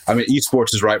 So, I mean,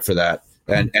 esports is right for that.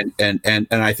 And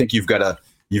I think you've got a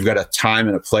time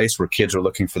and a place where kids are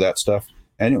looking for that stuff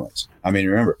anyways. I mean,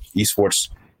 remember, esports,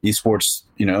 is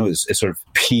sort of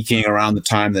peaking around the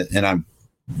time that, and I'm,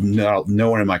 no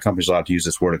one in my company is allowed to use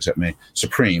this word except me,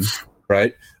 Supreme,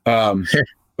 right? But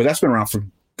that's been around for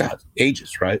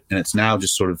ages, right? And it's now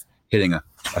just sort of hitting a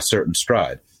certain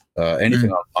stride.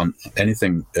 Anything on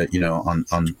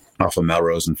off of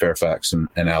Melrose and Fairfax and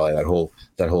LA, that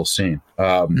whole scene.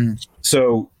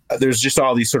 So there's just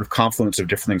all these sort of confluence of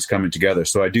different things coming together.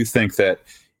 So I do think that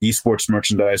esports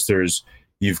merchandise,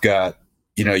 you've got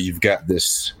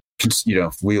this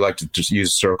we like to just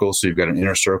use circles. So you've got an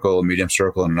inner circle, a medium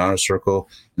circle, and an outer circle.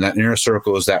 And that inner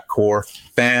circle is that core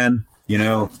fan,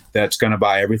 that's going to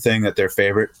buy everything that their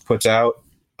favorite puts out.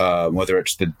 Whether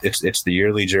it's the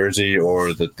yearly jersey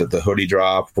or the hoodie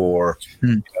drop or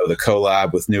the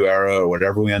collab with New Era or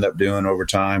whatever we end up doing over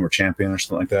time or Champion or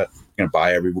something like that, you're going to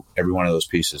buy every one of those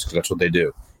pieces because that's what they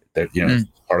do. They're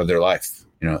part of their life.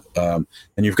 And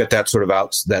you've got that sort of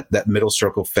that middle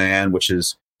circle fan, which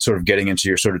is sort of getting into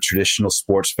your sort of traditional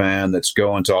sports fan that's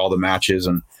going to all the matches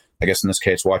and I guess in this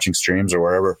case watching streams or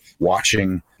wherever,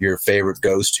 watching your favorite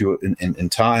goes to in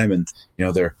time, and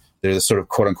they're the sort of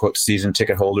quote unquote season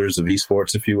ticket holders of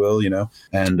esports, if you will,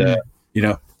 and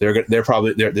they're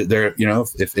probably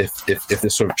if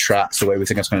this sort of tracks the way we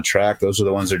think it's going to track, those are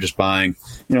the ones that are just buying,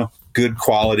 good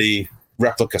quality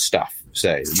replica stuff,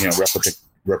 say,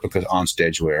 replica on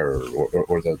stage wear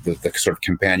or the sort of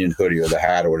companion hoodie or the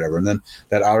hat or whatever. And then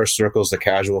that outer circle is the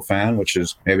casual fan, which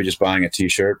is maybe just buying a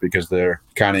t-shirt because they're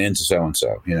kind of into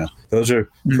so-and-so, those are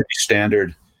pretty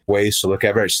standard ways to look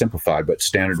at, very simplified, but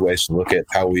standard ways to look at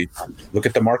how we look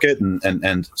at the market.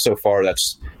 And so far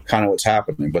that's kind of what's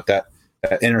happening. But that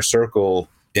inner circle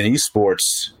in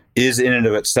esports is in and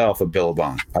of itself a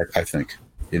billabong, I think,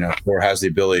 or has the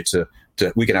ability to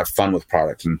we can have fun with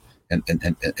product and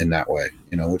in that way,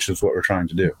 which is what we're trying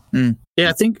to do.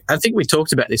 Yeah, I think we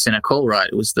talked about this in a call, right?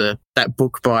 It was that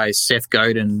book by Seth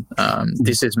Godin,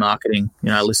 This Is Marketing.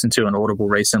 I listened to on Audible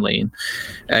recently, and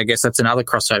I guess that's another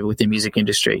crossover with the music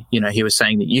industry. He was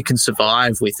saying that you can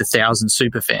survive with 1,000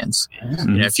 super fans.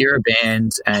 If you're a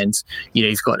band and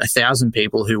you've got 1,000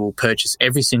 people who will purchase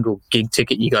every single gig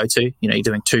ticket you go to. You're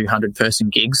doing 200-person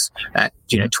gigs at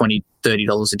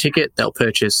 $20-$30 a ticket. They'll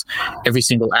purchase every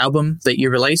single album that you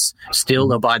release. Still,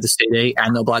 they'll buy the CD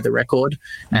and they'll buy the record.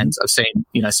 And I've seen,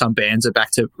 some bands are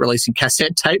back to releasing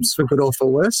cassette tapes for good or for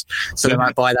worse. So they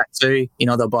might buy that too.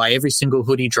 They'll buy every single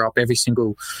hoodie drop every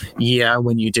single year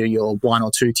when you do your one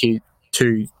or two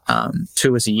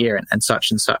tours a year and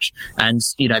such and such. And,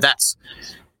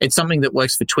 it's something that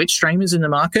works for Twitch streamers in the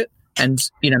market. And,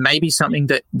 maybe something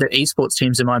that the esports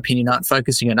teams, in my opinion, aren't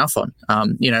focusing enough on.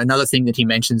 Another thing that he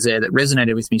mentions there that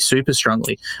resonated with me super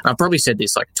strongly, I've probably said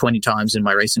this like 20 times in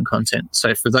my recent content.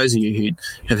 So for those of you who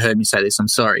have heard me say this, I'm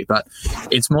sorry. But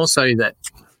it's more so that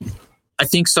I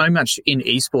think so much in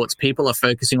esports, people are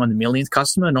focusing on the millionth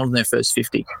customer, not on their first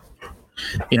 50.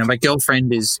 My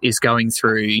girlfriend is going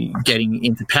through getting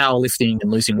into powerlifting and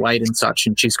losing weight and such,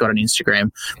 and she's got an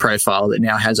Instagram profile that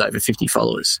now has over 50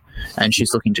 followers, and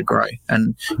she's looking to grow.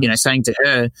 And, saying to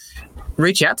her,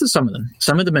 reach out to some of them.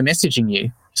 Some of them are messaging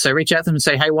you. So reach out to them and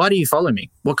say, hey, why do you follow me?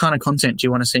 What kind of content do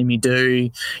you want to see me do?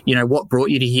 What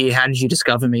brought you to here? How did you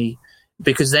discover me?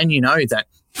 Because then that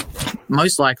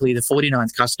most likely the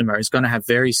 49th customer is going to have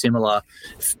very similar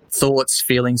thoughts,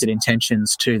 feelings, and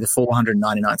intentions to the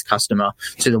 499th customer,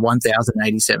 to the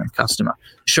 1087th customer.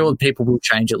 Sure, people will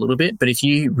change a little bit, but if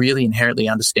you really inherently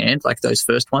understand like those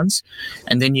first ones,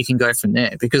 and then you can go from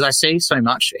there. Because I see so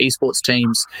much esports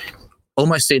teams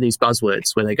almost see these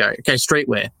buzzwords where they go, okay,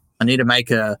 streetwear. I need to make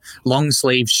a long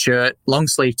sleeve t-shirt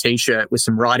with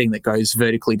some writing that goes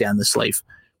vertically down the sleeve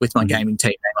with my gaming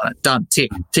team name on it. Done.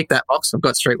 Tick that box. I've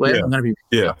got streetwear. I'm going to be.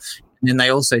 Yeah. And then they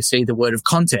also see the word of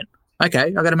content.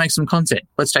 Okay, I've got to make some content.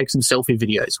 Let's take some selfie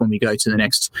videos when we go to the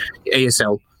next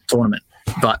ESL tournament.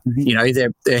 But,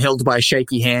 they're held by a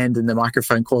shaky hand and the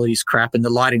microphone quality is crap and the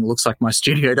lighting looks like my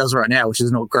studio does right now, which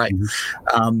is not great.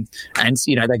 And,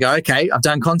 they go, okay, I've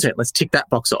done content. Let's tick that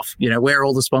box off. Where are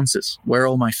all the sponsors? Where are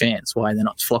all my fans? Why are they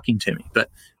not flocking to me? But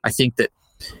I think that,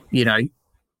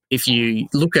 if you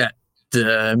look at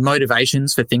the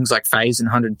motivations for things like FaZe and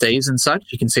 100 Thieves and such,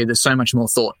 you can see there's so much more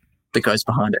thought that goes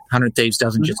behind it. 100 Thieves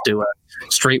doesn't just do a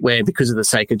streetwear because of the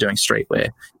sake of doing streetwear.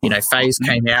 FaZe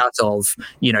came out of,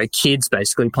 kids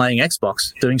basically playing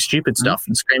Xbox, doing stupid stuff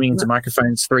and screaming into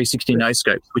microphones, 360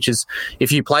 no-scope, which is,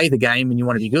 if you play the game and you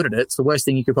want to be good at it, it's the worst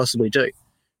thing you could possibly do.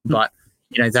 But,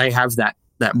 they have that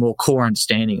more core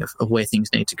understanding of where things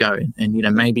need to go. And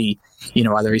maybe,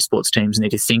 other esports teams need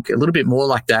to think a little bit more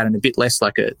like that and a bit less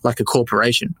like a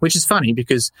corporation, which is funny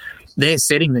because they're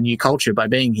setting the new culture by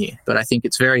being here. But I think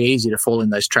it's very easy to fall in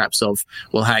those traps of,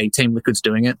 well, hey, Team Liquid's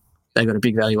doing it. They got a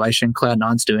big valuation.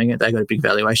 Cloud9's doing it. They got a big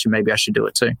valuation. Maybe I should do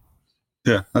it too.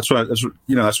 Yeah, that's why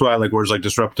I like words like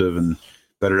disruptive and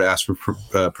better to ask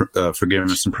for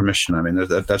forgiveness and permission. I mean,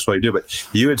 that's what you do. But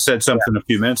you had said something a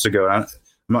few minutes ago. I'm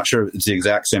not sure if it's the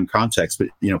exact same context, but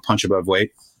punch above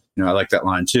weight. I like that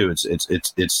line too. That's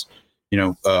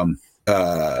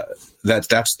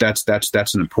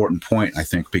an important point, I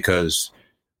think, because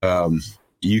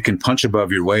you can punch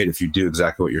above your weight if you do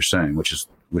exactly what you're saying, which is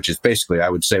which is basically, I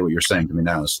would say what you're saying to me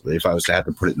now is, if I was to have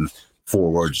to put it in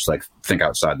 4 words, it's like think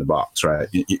outside the box, right?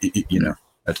 You know,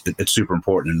 it's super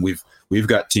important. And we've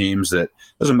got teams that,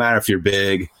 doesn't matter if you're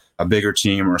a bigger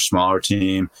team or a smaller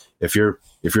team. If you're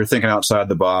thinking outside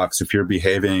the box, if you're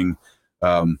behaving,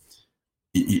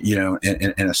 you know,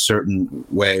 in a certain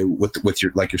way with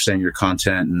your, like you're saying, your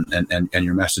content and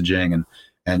your messaging,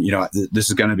 and you know, this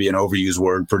is going to be an overused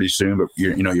word pretty soon, but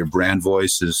your brand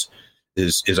voice is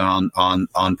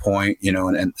on point, you know,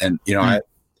 and you know, I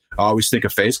always think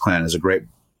of FaZe Clan as a great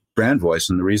brand voice,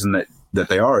 and the reason that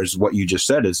they are is what you just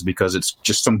said, is because it's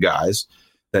just some guys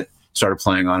that started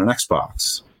playing on an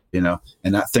Xbox, you know,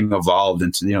 and that thing evolved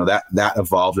into, you know, that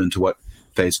evolved into what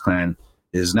FaZe Clan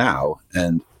is now,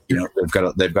 and you know,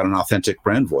 they've got an authentic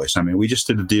brand voice. I mean, we just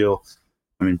did a deal.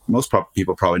 I mean, most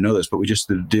people probably know this, but we just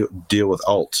did a deal with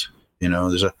Alt. You know,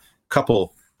 there's a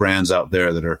couple brands out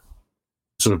there that are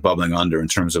sort of bubbling under in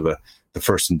terms of the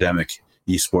first endemic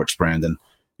esports brand, and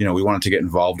you know, we wanted to get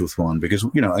involved with one because,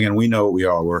 you know, again, we know what we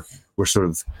are. We're sort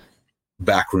of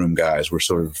backroom guys. We're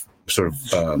sort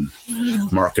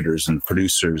of marketers and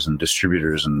producers and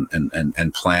distributors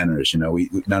and planners. You know, we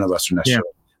none of us are necessarily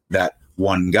that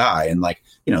one guy. And like,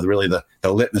 you know, really the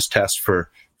litmus test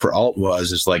for Alt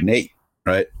is like Nate,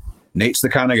 right? Nate's the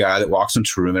kind of guy that walks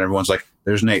into a room and everyone's like,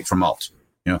 there's Nate from Alt.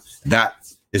 You know, that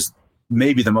is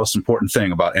maybe the most important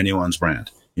thing about anyone's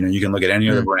brand. You know, you can look at any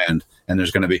other brand and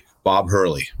there's going to be Bob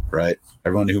Hurley, right?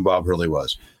 Everyone knew who Bob Hurley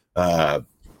was.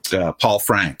 Paul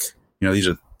Frank, you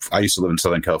know, I used to live in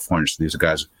Southern California, so these are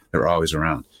guys that are always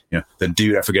around. You know, the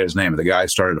dude, I forget his name, the guy who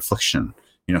started Affliction.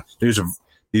 You know, these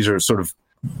are sort of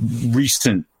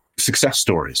recent success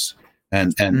stories,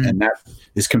 and that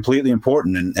is completely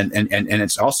important, and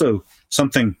it's also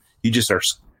something you just are.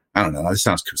 I don't know. This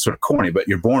sounds sort of corny, but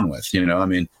you're born with. You know, I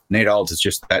mean, Nate Alt is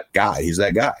just that guy. He's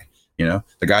that guy. You know,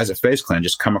 the guys at FaZe Clan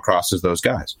just come across as those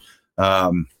guys,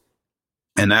 and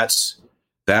that's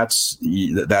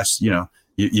you know,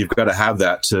 you've got to have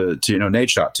that to you know,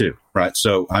 Nadeshot too, right?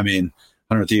 So I mean,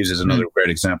 100 Thieves is another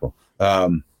great example.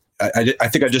 I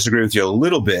think I disagree with you a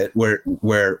little bit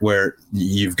where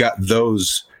you've got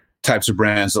those types of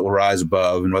brands that will rise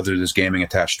above, and whether there's gaming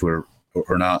attached to it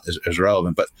or not is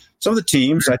relevant. But some of the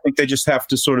teams, I think they just have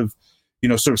to sort of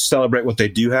celebrate what they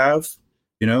do have,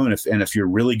 you know, and if you're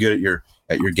really good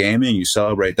at your gaming, you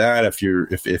celebrate that. If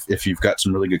you've got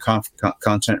some really good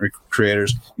content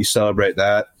creators, you celebrate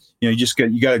that. You know,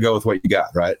 you got to go with what you got,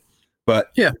 right?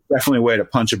 But definitely a way to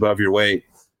punch above your weight,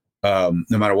 no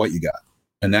matter what you got.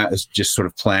 And that is just sort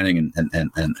of planning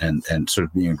and sort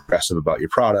of being aggressive about your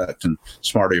product and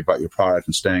smarter about your product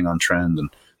and staying on trend. And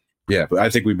but I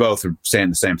think we both are saying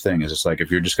the same thing. Is it's like, if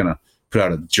you're just going to put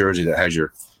out a jersey that has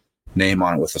your name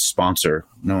on it with a sponsor,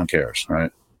 no one cares,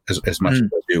 right? As much as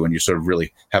they do when you sort of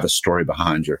really have a story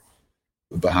behind your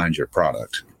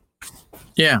product.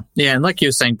 Yeah. And like you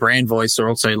were saying, brand voice, or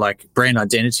also like brand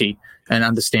identity and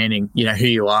understanding, you know, who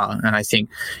you are. And I think,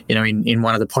 you know, in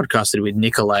one of the podcasts with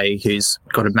Nicolay, who's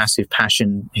got a massive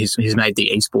passion, he's made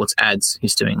the esports ads.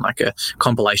 He's doing like a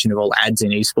compilation of all ads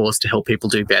in esports to help people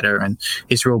do better. And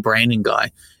he's a real branding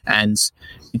guy. And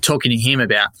talking to him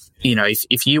about, you know,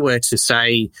 if you were to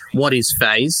say, what is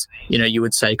FaZe? You know, you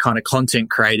would say kind of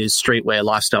content creators, streetwear,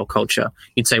 lifestyle culture.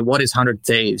 You'd say, what is 100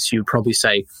 Thieves? You would probably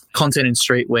say content and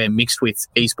streetwear mixed with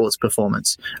esports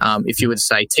performance. If you were to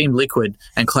say Team Liquid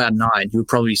and Cloud9, you would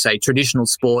probably say traditional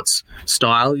sports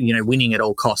style, you know, winning at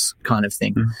all costs kind of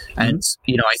thing. And,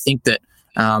 you know, I think that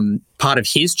part of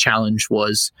his challenge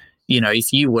was, you know,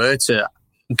 if you were to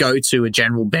go to a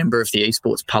general member of the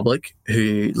esports public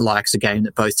who likes a game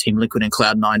that both Team Liquid and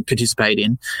Cloud9 participate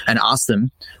in and ask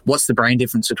them, what's the brand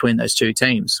difference between those two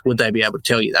teams? Would they be able to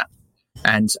tell you that?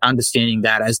 And understanding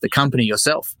that as the company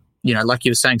yourself, you know, like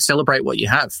you were saying, celebrate what you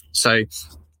have. So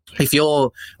if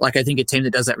you're like, I think a team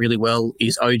that does that really well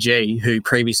is OG, who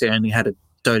previously only had a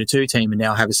Dota 2 team and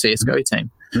now have a CSGO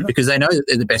team. Because they know that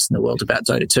they're the best in the world about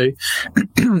Dota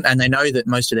 2 and they know that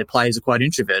most of their players are quite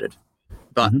introverted.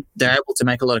 But they're able to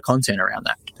make a lot of content around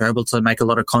that. They're able to make a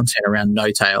lot of content around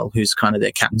No Tail, who's kind of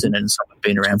their captain and someone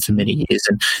been around for many years.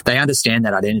 And they understand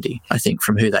that identity, I think,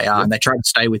 from who they are. And they try to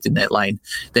stay within that lane.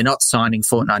 They're not signing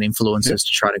Fortnite influencers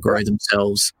to try to grow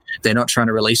themselves. They're not trying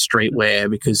to release streetwear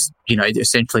because, you know,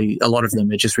 essentially a lot of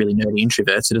them are just really nerdy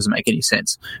introverts. It doesn't make any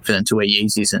sense for them to wear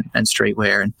Yeezys and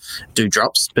streetwear and do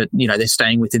drops. But, you know, they're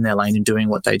staying within their lane and doing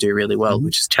what they do really well,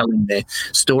 which is telling their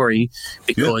story,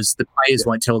 because the players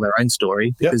won't tell their own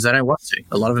story because they don't want to.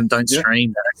 A lot of them don't stream.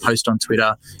 They don't post on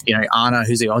Twitter. You know, Arna,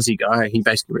 who's the Aussie guy, he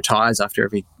basically retires after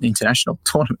every international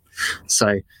tournament.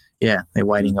 So, yeah, they're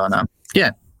waiting on,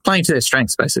 playing to their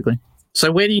strengths, basically.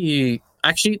 So where do you,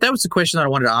 actually, that was the question that I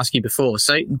wanted to ask you before.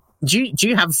 So do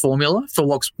you have a formula for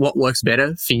what works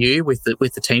better for you with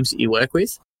the teams that you work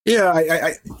with? Yeah,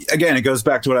 I again, it goes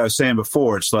back to what I was saying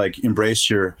before. It's like embrace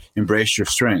your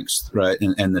strengths, right?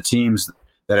 And the teams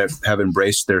that have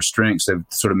embraced their strengths, they've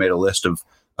sort of made a list of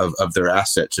their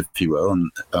assets, if you will,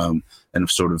 and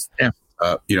sort of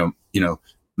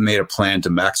made a plan to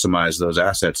maximize those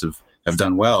assets. Have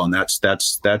done well, and that's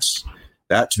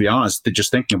to be honest,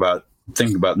 just thinking about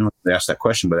no one asked that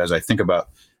question, but as I think about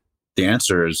the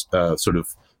answer is sort of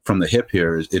from the hip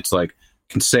here, it's like I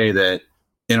can say that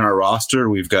in our roster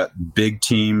we've got big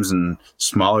teams and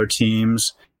smaller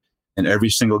teams in every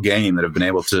single game that have been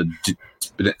able to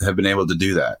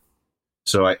do that.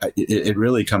 So it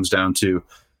really comes down to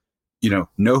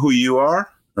know who you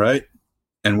are, right,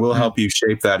 and we'll help you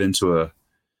shape that into a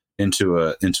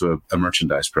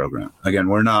merchandise program. Again,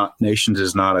 Nations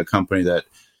is not a company that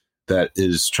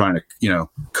is trying to,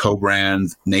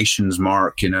 co-brand Nations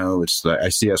mark. It's like, I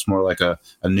see us more like a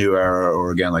New Era,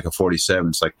 or again, like a 47.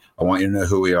 It's like, I want you to know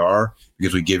who we are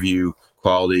because we give you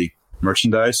quality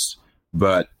merchandise,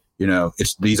 but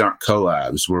these aren't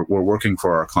collabs. We're working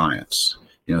for our clients.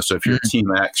 So if you're Team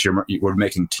X, we're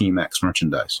making Team X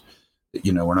merchandise.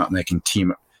 We're not making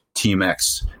Team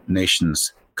X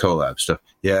Nations collab stuff.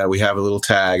 Yeah, we have a little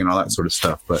tag and all that sort of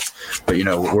stuff, but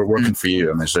we're working for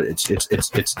you. I mean, so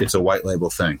it's a white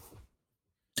label thing.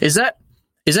 Is that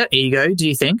ego, do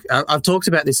you think? I've talked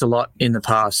about this a lot in the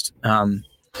past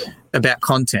about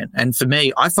content, and for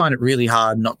me, I find it really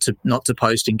hard not to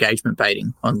post engagement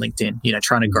baiting on LinkedIn.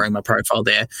 Trying to grow my profile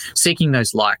there, seeking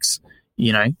those likes.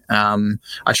 I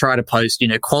try to post,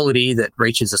 quality that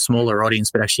reaches a smaller audience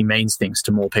but actually means things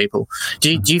to more people.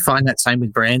 Do you find that same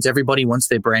with brands? Everybody wants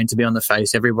their brand to be on the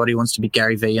face. Everybody wants to be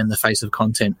Gary Vee in the face of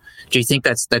content. Do you think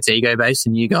that's ego based,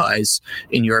 and you guys,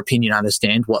 in your opinion,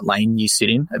 understand what lane you sit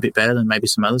in a bit better than maybe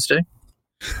some others do?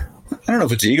 I don't know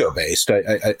if it's ego based.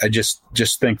 I just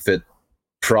think that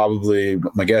probably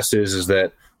my guess is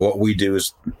that what we do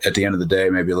is, at the end of the day,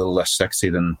 maybe a little less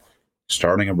sexy than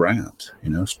starting a brand.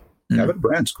 Having a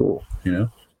brand's cool,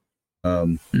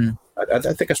 I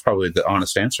think that's probably the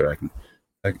honest answer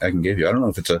I can give you. I don't know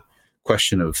if it's a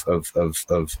question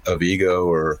of ego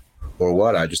or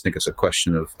what. I just think it's a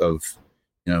question of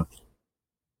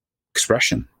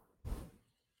expression.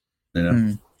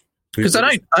 Because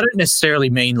I don't necessarily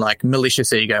mean like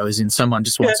malicious ego, as in someone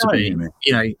just wants to be,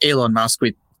 Elon Musk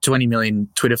with 20 million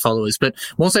Twitter followers, but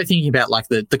I'm also thinking about like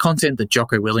the content that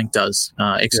Jocko Willink does,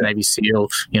 ex-Navy SEAL,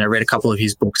 read a couple of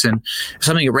his books, and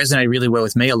something that resonated really well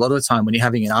with me. A lot of the time when you're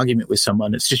having an argument with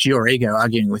someone, it's just your ego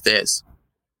arguing with theirs.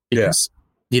 Because,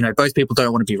 both people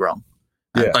don't want to be wrong.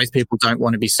 Both people don't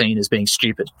want to be seen as being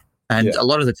stupid. And a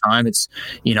lot of the time it's,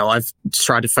 I've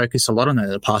tried to focus a lot on that in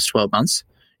the past 12 months,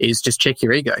 is just check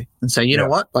your ego and say, you know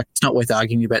what, like, it's not worth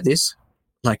arguing about this.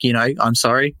 Like, I'm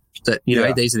sorry that,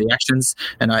 these are the actions,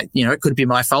 and it could be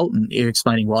my fault, and you're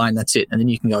explaining why, and that's it. And then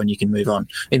you can go and you can move on.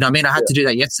 I had to do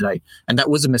that yesterday, and that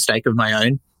was a mistake of my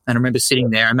own. And I remember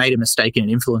sitting there, I made a mistake in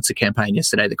an influencer campaign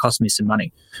yesterday that cost me some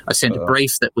money. I sent a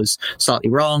brief that was slightly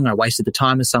wrong. I wasted the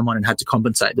time of someone and had to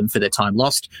compensate them for their time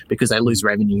lost, because they lose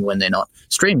revenue when they're not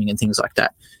streaming and things like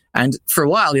that. And for a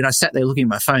while, I sat there looking at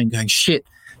my phone going, shit,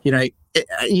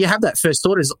 you have that first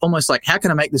thought, is almost like, how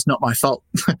can I make this not my fault?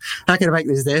 How can I make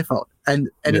this their fault? And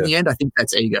in the end, I think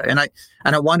that's ego. And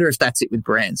I wonder if that's it with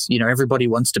brands. Everybody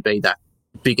wants to be that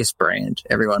biggest brand.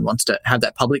 Everyone wants to have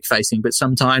that public facing, but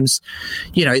sometimes,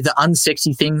 the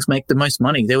unsexy things make the most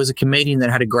money. There was a comedian that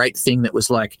had a great thing that was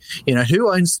like,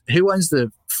 who owns the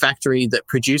factory that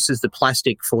produces the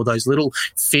plastic for those little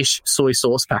fish soy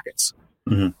sauce packets?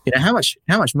 Mm-hmm. How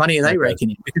much money are they raking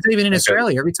in? Because even in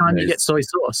Australia, every time you get soy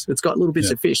sauce, it's got little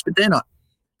bits of fish, but they're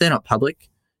not public.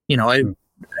 I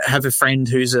have a friend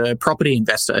who's a property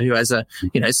investor who has a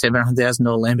 $700,000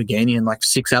 Lamborghini and like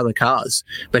 6 other cars,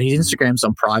 but his Instagram's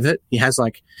on private. He has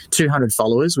like 200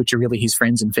 followers, which are really his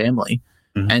friends and family.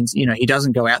 Mm-hmm. And he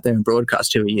doesn't go out there and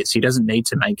broadcast who he is. He doesn't need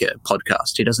to make a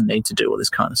podcast. He doesn't need to do all this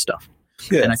kind of stuff.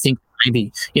 Yeah. And I think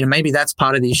maybe that's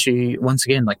part of the issue, once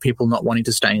again, like people not wanting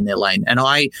to stay in their lane. And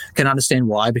I can understand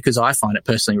why, because I find it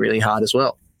personally really hard as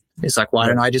well. It's like, why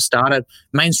don't I just start a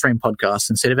mainstream podcast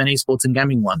instead of an esports and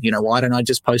gaming one? Why don't I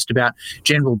just post about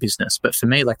general business? But for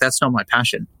me, like, that's not my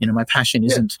passion. My passion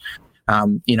isn't,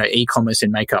 e-commerce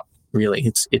and makeup.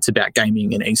 Really, it's about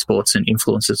gaming and esports and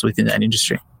influencers within that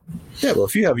industry. Yeah, well,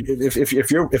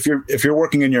 if you're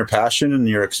working in your passion and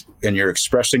you're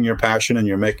expressing your passion and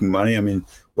you're making money, I mean,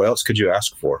 what else could you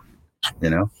ask for?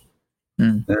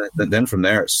 then from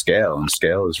there it's scale, and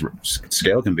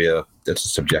scale can be it's a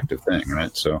subjective thing,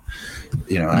 right? So,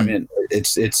 I mean,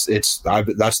 that's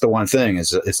the one thing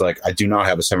is it's like I do not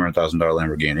have a $700,000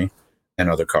 Lamborghini and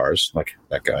other cars like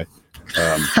that guy,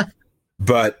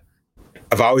 but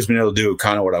I've always been able to do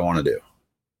kind of what I want to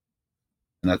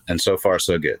do, and so far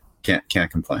so good.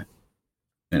 Can't complain,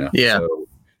 Yeah. So,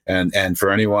 and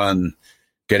for anyone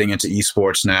getting into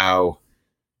esports now,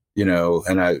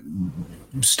 and I'm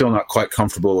still not quite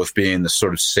comfortable with being the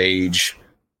sort of sage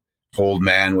old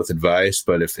man with advice.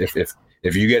 But if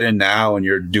you get in now and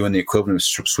you're doing the equivalent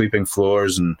of sweeping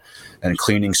floors and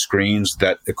cleaning screens,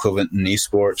 that equivalent in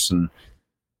esports, and,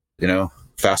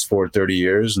 fast forward 30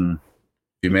 years and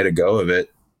you made a go of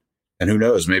it, and who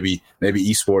knows, maybe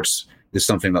esports is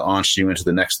something that launched you into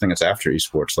the next thing that's after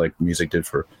esports, like music did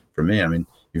for me. I mean,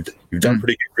 you've done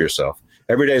pretty good for yourself.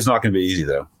 Every day is not going to be easy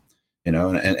though.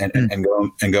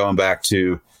 And going back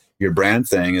to your brand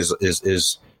thing is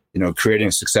creating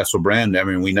a successful brand. I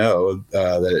mean, we know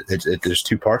that there's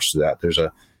two parts to that.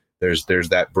 There's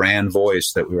that brand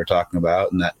voice that we were talking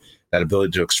about, and that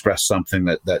ability to express something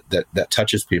that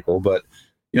touches people. But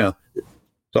there's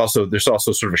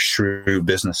also sort of a shrewd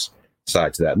business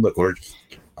side to that. And look,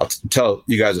 I'll tell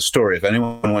you guys a story. If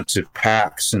anyone went to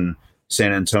PAX in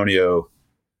San Antonio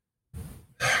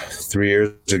 3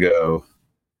 years ago,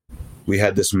 we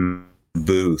had this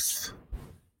booth.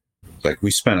 Like, we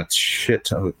spent a shit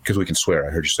ton, because we can swear,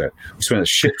 I heard you say it. We spent a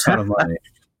shit ton of money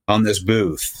on this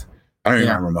booth. I don't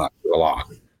even remember much, a lot.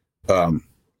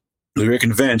 We were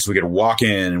convinced we could walk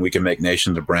in and we could make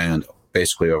Nations a brand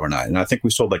basically overnight. And I think we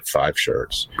sold like 5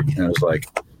 shirts. And it was like,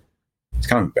 it's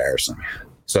kind of embarrassing.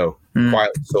 So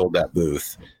quietly sold that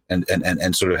booth and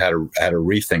sort of had a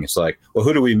rethink. It's like, well,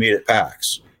 who do we meet at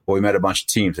PAX? Well, we met a bunch of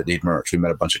teams that need merch. We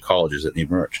met a bunch of colleges that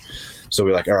need merch. So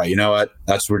we're like, all right, you know what?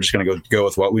 We're just going to go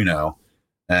with what we know,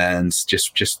 and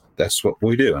just that's what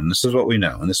we do, and this is what we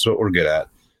know, and this is what we're good at.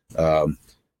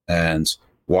 And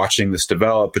watching this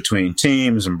develop between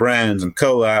teams and brands and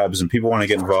collabs and people want to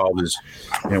get involved is,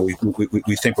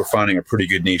 we think we're finding a pretty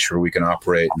good niche where we can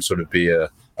operate and sort of be a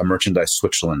merchandise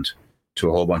Switzerland to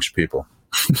a whole bunch of people.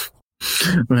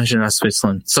 Merchandise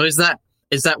Switzerland. So is that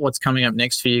what's coming up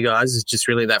next for you guys? Is just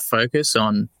really that focus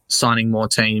on signing more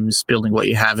teams, building what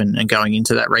you have, and going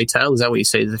into that retail? Is that what you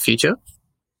see as the future?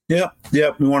 Yeah.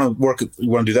 We want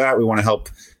to do that. We want to help,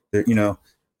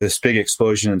 this big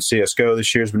explosion in CSGO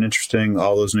this year has been interesting.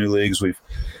 All those new leagues we've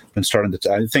been starting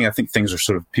to, I think things are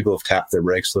sort of, people have tapped their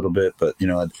brakes a little bit, but,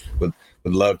 I would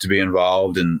love to be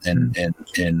involved in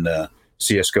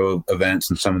CSGO events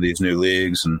and some of these new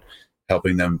leagues, and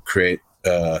helping them create,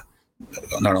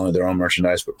 not only their own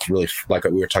merchandise, but really, like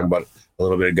we were talking about a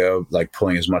little bit ago, like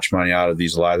pulling as much money out of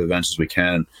these live events as we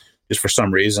can. Just for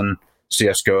some reason,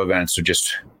 CSGO events are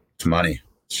just money.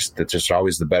 It's just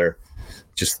always the better,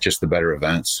 just the better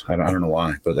events. I don't know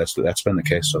why, but that's been the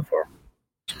case so far.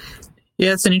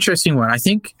 Yeah, it's an interesting one. I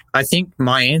think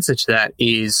my answer to that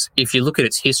is, if you look at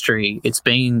its history, it's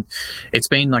been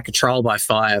like a trial by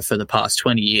fire for the past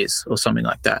 20 years or something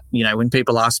like that. When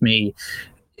people ask me,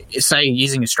 say,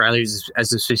 using Australia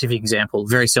as a specific example,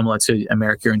 very similar to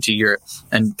America and to Europe,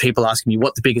 and people asking me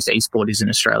what the biggest esport is in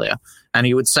Australia, and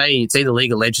he would say it's either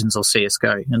League of Legends or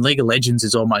CSGO. And League of Legends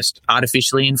is almost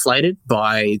artificially inflated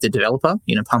by the developer,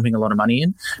 pumping a lot of money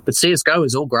in. But CSGO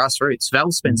is all grassroots.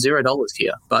 Valve spent $0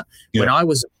 here. But when I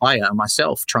was a player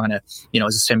myself, trying to,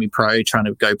 as a semi-pro, trying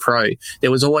to go pro,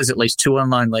 there was always at least 2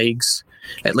 online leagues.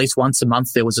 At least once a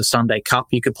month, there was a Sunday Cup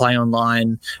you could play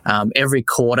online. Every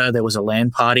quarter, there was a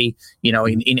LAN party,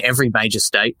 in every major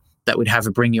state that would have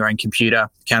a bring your own computer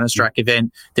Counter-Strike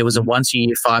event. There was a once a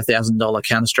year $5,000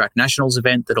 Counter-Strike Nationals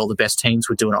event that all the best teams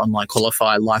would do an online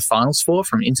qualifier live finals for,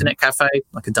 from an internet cafe,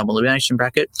 like a double elimination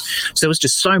bracket. So there was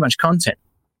just so much content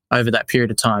over that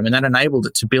period of time, and that enabled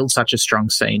it to build such a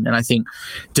strong scene. And I think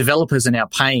developers are now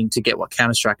paying to get what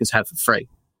Counter-Strikers have for free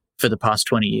for the past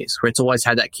 20 years, where it's always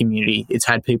had that community. It's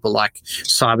had people like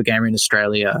Cybergamer in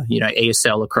Australia,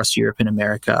 ESL across Europe and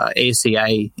America,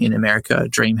 ESEA in America,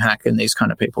 DreamHack, and these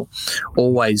kind of people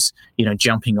always,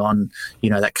 jumping on,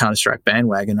 that Counter-Strike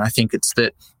bandwagon. I think it's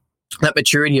that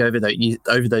maturity over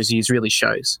those years really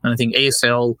shows. And I think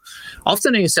ESL I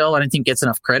don't think gets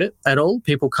enough credit at all.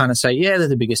 People kind of say, yeah, they're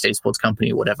the biggest esports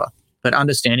company or whatever. But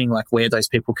understanding like where those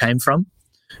people came from,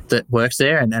 that worked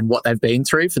there and what they've been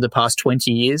through for the past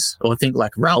 20 years. Or I think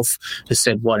like Ralph has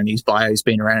said in his bio, he's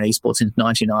been around esports since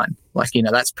 99. Like,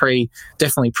 that's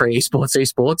definitely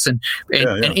esports. And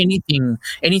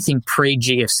anything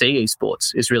pre-GFC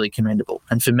esports is really commendable.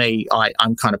 And for me,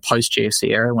 I'm kind of post-GFC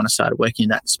era when I started working in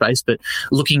that space. But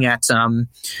looking at,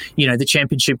 the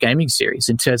Championship Gaming Series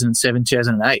in 2007,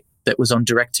 2008, that was on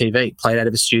DirecTV, played out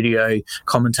of a studio,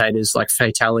 commentators like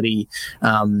Fatality,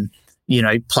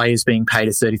 players being paid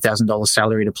a $30,000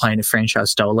 salary to play in a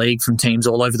franchise-style league from teams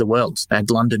all over the world. They had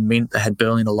London Mint, they had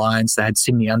Berlin Alliance, they had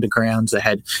Sydney Undergrounds, they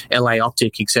had LA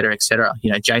Optic, et cetera, et cetera.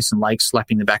 Jason Lake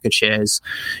slapping the back of chairs.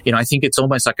 I think it's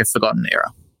almost like a forgotten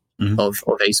era of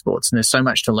esports, and there's so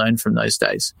much to learn from those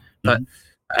days. But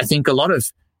I think a lot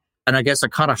of, and I guess I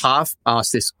kind of half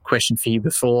asked this question for you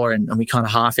before and we kind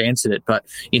of half answered it, but,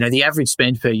 the average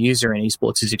spend per user in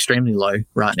esports is extremely low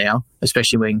right now,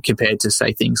 especially when compared to,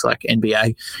 say, things like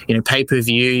NBA.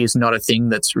 Pay-per-view is not a thing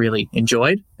that's really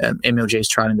enjoyed. MLG's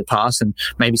tried in the past and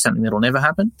maybe something that'll never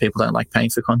happen. People don't like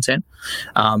paying for content.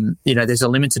 There's a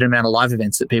limited amount of live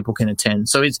events that people can attend.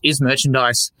 So is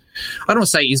merchandise, I don't want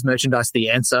to say is merchandise the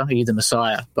answer, are you the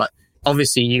messiah? But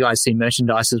obviously you guys see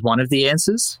merchandise as one of the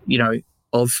answers,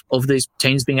 of these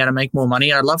teams being able to make more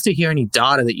money. I'd love to hear any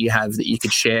data that you have that you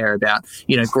could share about,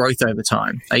 growth over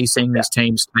time. Are you seeing these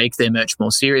teams take their merch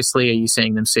more seriously? Are you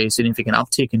seeing them see a significant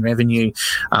uptick in revenue?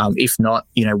 If not,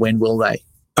 when will they?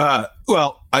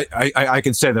 Well, I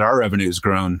can say that our revenue has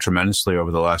grown tremendously over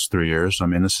the last 3 years. I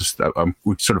mean, this is,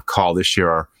 we sort of call this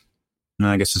year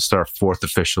I guess it's our fourth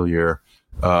official year.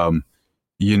 And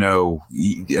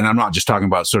I'm not just talking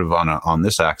about sort of on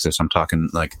this axis. I'm talking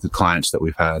like the clients that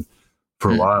we've had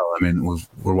for a while. I mean,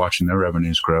 we're watching their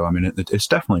revenues grow. I mean, it's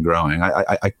definitely growing.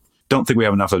 I don't think we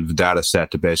have enough of a data set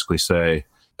to basically say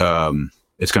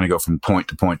it's going to go from point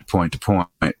to point to point to point.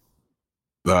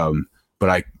 But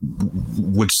I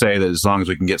would say that as long as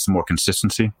we can get some more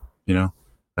consistency,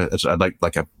 I'd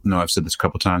like I know I've said this a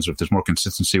couple of times, but if there's more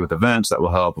consistency with events, that will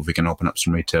help. If we can open up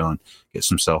some retail and get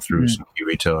some sell-through, some key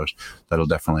retailers, that'll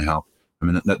definitely help. I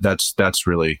mean, that's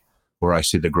really where I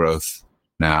see the growth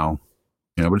now.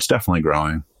 But it's definitely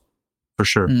growing for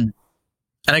sure. And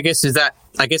I guess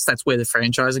that's where the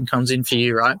franchising comes in for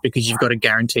you, right? Because you've got a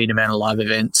guaranteed amount of live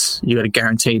events, you've got a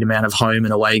guaranteed amount of home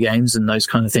and away games and those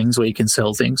kind of things where you can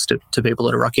sell things to people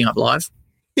that are rocking up live.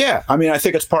 Yeah. I mean, I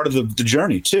think it's part of the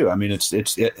journey too. I mean, it's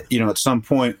at some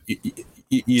point,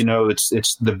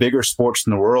 it's the bigger sports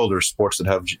in the world are sports that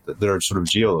are sort of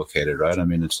geolocated, right? I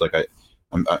mean, it's like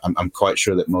I'm quite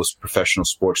sure that most professional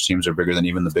sports teams are bigger than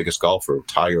even the biggest golfer,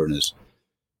 Tiger and his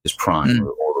prime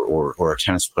or a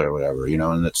tennis player or whatever,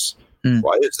 and it's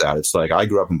why is that? It's like I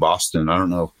grew up in Boston. I don't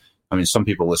know. I mean, some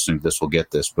people listening to this will get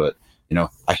this, but I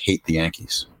hate the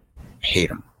Yankees. I hate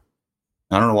them.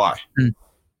 I don't know why. I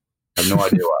have no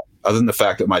idea why, other than the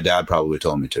fact that my dad probably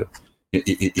told me to.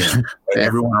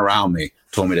 Everyone around me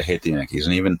told me to hate the Yankees,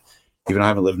 and even I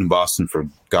haven't lived in Boston for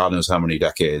God knows how many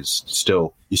decades.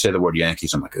 Still, you say the word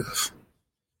Yankees, I'm like, ugh.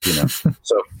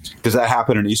 So does that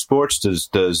happen in esports?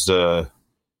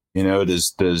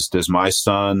 Does my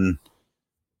son,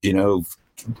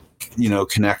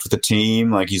 connect with the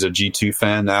team? Like he's a G2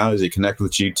 fan now. Does he connect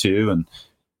with G2 and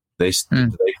they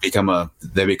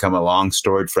become a long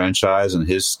storied franchise and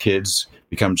his kids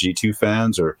become G2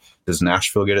 fans? Or does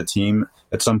Nashville get a team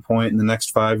at some point in the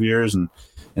next 5 years and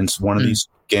it's one of these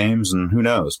games? And who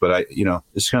knows? But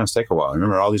it's going to take a while. I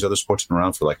remember all these other sports have been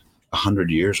around for like 100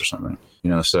 years or something.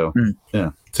 So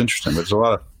yeah, it's interesting. But there's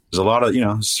a lot of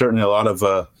certainly a lot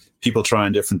of people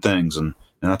trying different things, and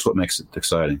that's what makes it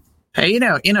exciting. Hey,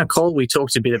 in our call, we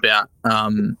talked a bit about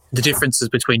the differences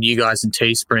between you guys and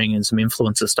Teespring and some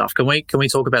influencer stuff. Can we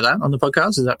talk about that on the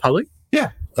podcast? Is that public?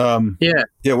 Yeah.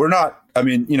 Yeah. We're not. I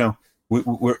mean,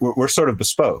 we're sort of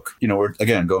bespoke. We're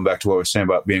again going back to what we were saying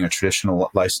about being a traditional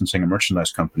licensing and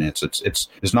merchandise company.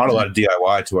 It's not a lot of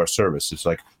DIY to our service. It's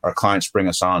like our clients bring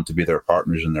us on to be their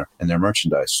partners in their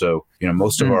merchandise. So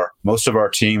most of our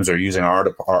teams are using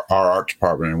our art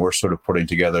department, and we're sort of putting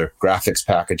together graphics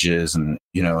packages and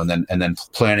and then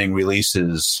planning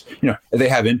releases. They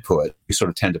have input. We sort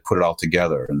of tend to put it all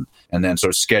together and then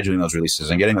sort of scheduling those releases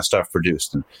and getting the stuff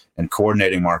produced and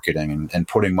coordinating marketing and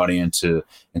putting money into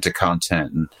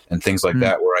content and things like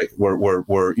that.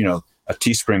 Where a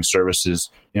Teespring service is,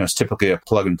 it's typically a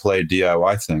plug and play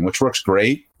DIY thing, which works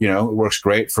great. It works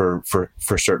great for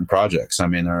certain projects. I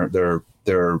mean, there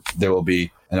will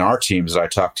be in our teams that I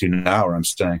talk to now where I'm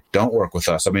saying, don't work with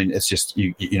us. I mean, it's just,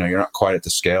 you're not quite at the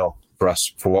scale for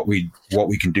us, for what we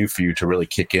can do for you to really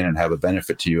kick in and have a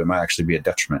benefit to you. It might actually be a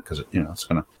detriment because it's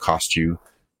going to cost you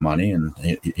money, and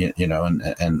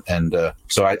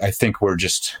so I think we're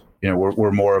just,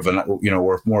 we're more of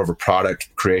a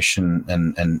product creation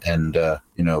and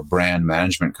brand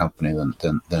management company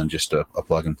than just a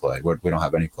plug and play. We don't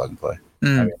have any plug and play. I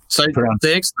mean, so print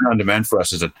on demand for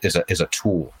us is a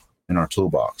tool in our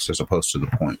toolbox as opposed to the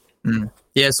point.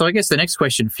 Yeah, so I guess the next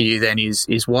question for you then is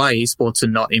why esports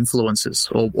and not influencers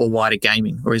or wider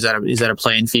gaming, or is that a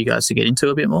plan for you guys to get into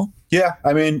a bit more? Yeah,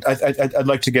 I mean, I'd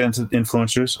like to get into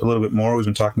influencers a little bit more. We've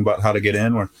been talking about how to get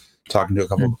in. We're talking to a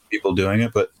couple of people doing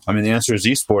it, but I mean, the answer is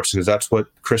esports, because that's what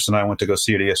Chris and I went to go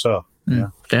see at ESL. Yeah,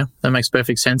 that makes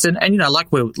perfect sense. And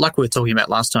like we were talking about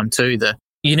last time too,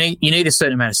 you need a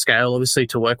certain amount of scale, obviously,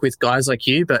 to work with guys like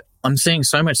you, but I'm seeing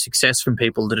so much success from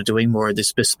people that are doing more of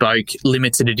this bespoke,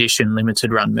 limited edition,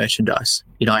 limited run merchandise.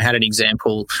 I had an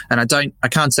example, and I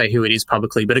can't say who it is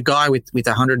publicly, but a guy with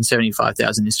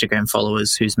 175,000 Instagram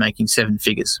followers who's making 7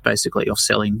 figures basically off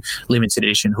selling limited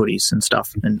edition hoodies and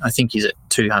stuff. And I think he's at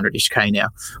 200-ish K now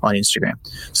on Instagram.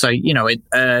 So,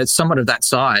 someone of that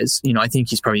size, I think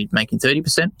he's probably making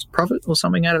 30% profit or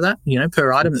something out of that,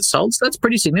 per item that's sold. So that's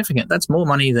pretty significant. That's more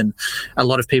money than a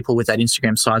lot of people with that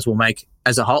Instagram size will make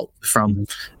as a whole from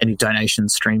any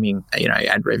donations, streaming,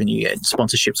 ad revenue, ad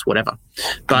sponsorships, whatever.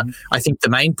 But I think the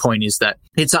main point is that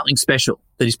it's something special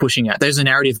that he's pushing out. There's a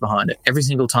narrative behind it. Every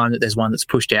single time that there's one that's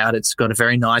pushed out, it's got a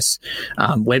very nice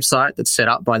website that's set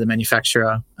up by the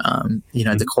manufacturer.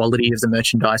 The quality of the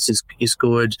merchandise is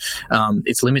good.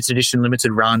 It's limited edition,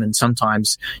 limited run, and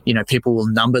sometimes, people will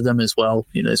number them as well.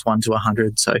 There's 1 to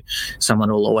 100, so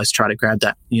someone will always try to grab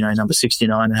that, number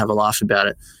 69 and have a laugh about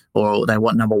it. Or they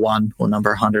want number 1 or number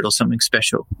 100 or something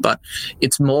special. But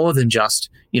it's more than just,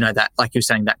 that, like you're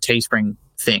saying, that Teespring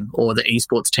thing, or the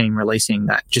esports team releasing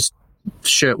that just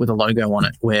shirt with a logo on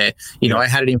it, where, I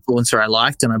had an influencer I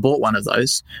liked and I bought one of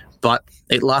those, but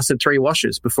it lasted 3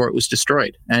 washes before it was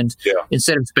destroyed. And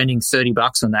instead of spending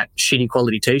 $30 on that shitty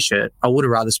quality T-shirt, I would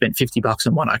have rather spent $50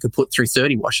 on one I could put through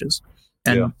 30 washes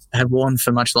and have worn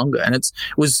for much longer. And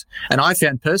and I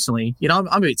found personally, I'm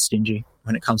a bit stingy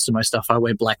when it comes to my stuff. I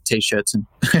wear black T-shirts and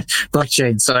black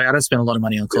jeans, so I don't spend a lot of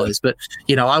money on clothes. But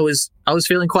I was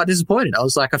feeling quite disappointed. I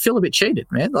was like, I feel a bit cheated,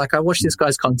 man. Like, I watched this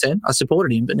guy's content, I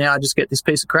supported him, but now I just get this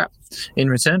piece of crap in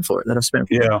return for it that I've spent.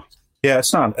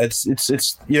 It's not.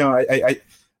 It's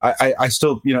I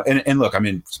still, and look, I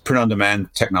mean, print on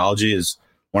demand technology is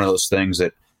one of those things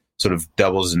that sort of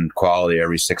doubles in quality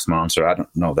every 6 months, or I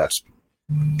don't know if that's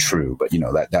true, but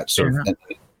that sort of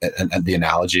and the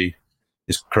analogy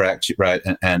is correct, right?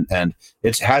 And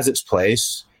it has its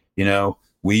place.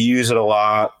 We use it a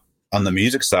lot on the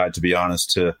music side, to be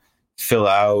honest, to fill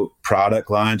out product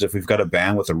lines. If we've got a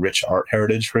band with a rich art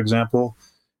heritage, for example,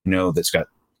 that's got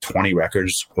 20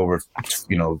 records over,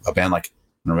 a band like,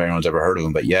 I don't know if anyone's ever heard of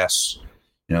them, but Yes,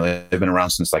 they've been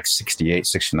around since like 68,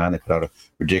 69. They put out a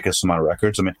ridiculous amount of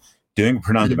records. I mean, doing a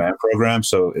print on demand program.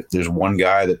 So if there's one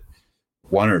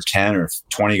or 10 or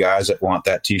 20 guys that want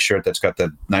that T-shirt that's got the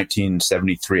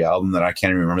 1973 album that I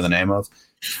can't even remember the name of.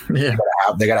 They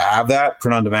got to have that.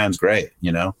 Print on demand is great,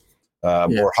 or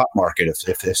hot market.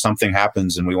 If something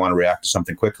happens and we want to react to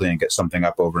something quickly and get something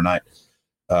up overnight,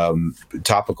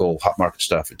 topical hot market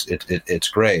stuff, it's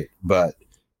great. But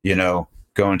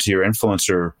going to your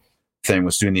influencer thing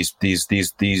was doing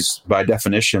these by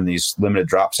definition, these limited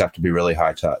drops have to be really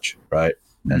high touch, right?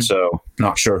 And so,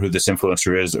 not sure who this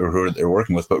influencer is or who they're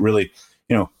working with, but really,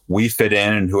 we fit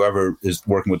in, and whoever is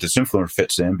working with this influencer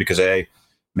fits in, because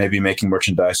maybe making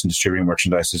merchandise and distributing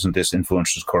merchandise isn't this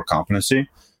influencer's core competency.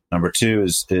 Number 2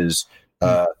 is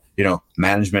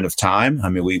management of time. I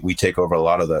mean, we take over a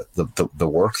lot of the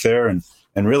work there, and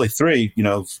really 3,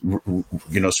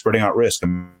 spreading out risk.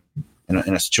 In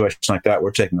a situation like that,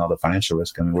 we're taking all the financial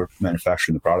risk. I mean, we're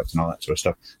manufacturing the products and all that sort of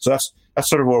stuff. So that's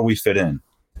sort of where we fit in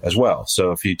as well.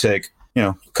 So if you take,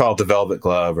 call it the velvet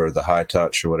glove or the high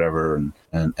touch or whatever, and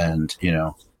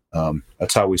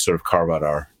that's how we sort of carve out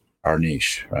our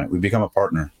niche, right? We become a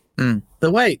partner.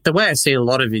 The way I see a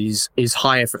lot of it is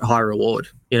high effort, high reward,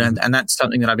 and that's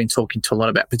something that I've been talking to a lot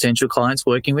about potential clients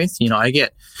working with. I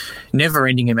get never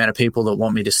ending amount of people that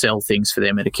want me to sell things for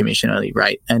them at a commission only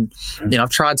rate. And, I've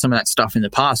tried some of that stuff in the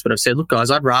past, but I've said, look,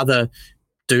 guys, I'd rather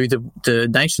do the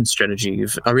nation strategy.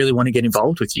 If I really want to get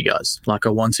involved with you guys, like I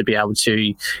want to be able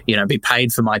to, be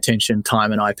paid for my attention,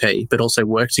 time, and IP, but also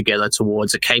work together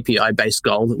towards a KPI based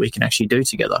goal that we can actually do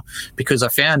together. Because I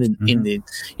found in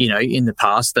the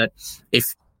past that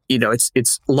if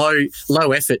it's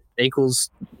low effort equals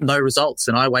no results.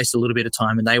 And I waste a little bit of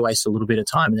time and they waste a little bit of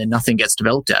time and then nothing gets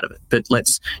developed out of it. But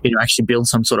let's, actually build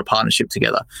some sort of partnership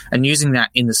together. And using that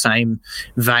in the same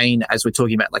vein as we're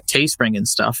talking about like Teespring and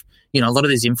stuff, a lot of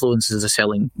these influencers are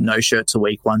selling no shirts a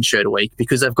week, one shirt a week,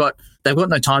 because they've got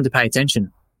no time to pay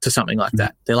attention to something like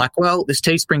that. They're like, well, this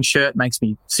Teespring shirt makes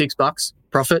me $6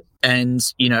 profit, and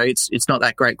it's not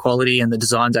that great quality, and the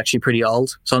design's actually pretty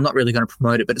old, so I'm not really going to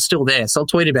promote it, but it's still there, so I'll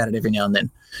tweet about it every now and then.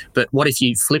 But what if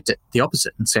you flipped it the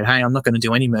opposite and said, hey, I'm not going to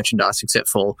do any merchandise except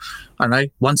for, I don't know,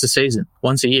 once a season,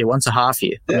 once a year, once a half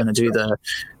year. I'm going to do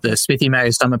the Smithy Mayo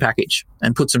summer package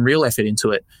and put some real effort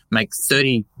into it, make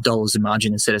 $30 in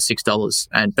margin instead of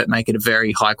 $6, but make it a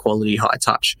very high quality, high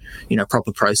touch,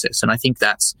 proper process. And I think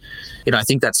that's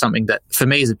something that for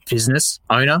me as a business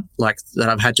owner, like that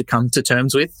I've had to come to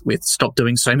terms with stop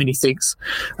doing so many things.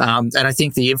 And I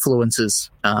think the influencers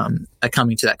are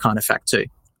coming to that kind of fact too,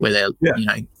 where they're,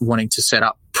 wanting to set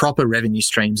up proper revenue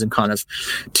streams and kind of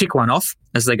tick one off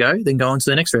as they go, then go on to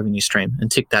the next revenue stream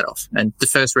and tick that off. And the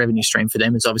first revenue stream for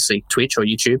them is obviously Twitch or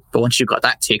YouTube. But once you've got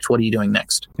that ticked, what are you doing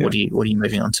next? Yeah. What are you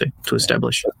moving on to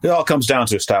establish? It all comes down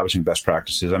to establishing best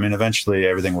practices. I mean, eventually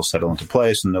everything will settle into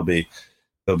place, and there'll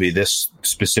be this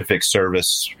specific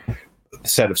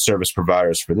set of service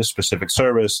providers for this specific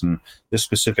service, and this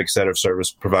specific set of service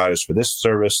providers for this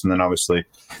service, and then obviously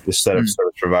this set of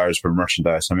service providers for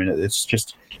merchandise. I mean, it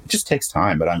just takes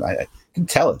time, but I can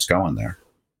tell it's going there.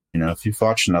 If you've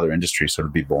watched another industry sort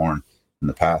of be born in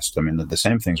the past, I mean, the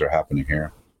same things are happening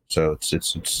here. So it's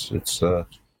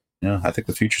I think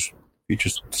the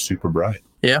future's super bright.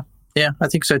 Yeah, I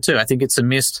think so too. I think it's a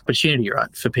missed opportunity,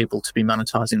 right, for people to be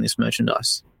monetizing this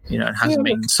merchandise. It hasn't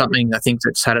been something I think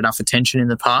that's had enough attention in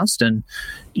the past, and,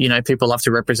 people love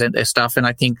to represent their stuff. And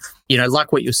I think,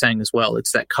 like what you're saying as well,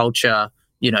 it's that culture,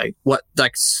 what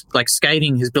like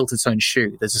skating has built its own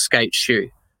shoe. There's a skate shoe.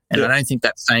 And I don't think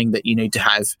that's saying that you need to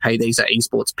have, hey, these are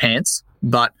esports pants,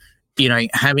 but,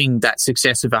 having that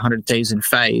success of 100 Thieves and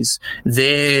FaZe,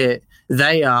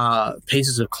 they are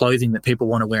pieces of clothing that people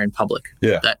want to wear in public.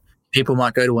 Yeah. That people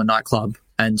might go to a nightclub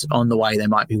and on the way they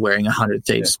might be wearing a 100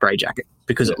 Thieves spray jacket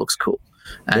because it looks cool.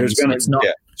 And it's not.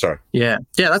 Yeah,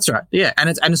 that's right. Yeah, and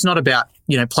it's not about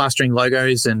plastering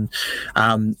logos and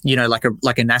like a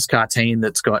NASCAR team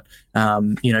that's got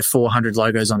 400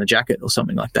 logos on a jacket or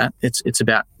something like that. It's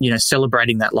about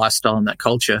celebrating that lifestyle and that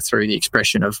culture through the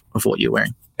expression of what you're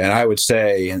wearing. And I would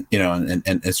say, and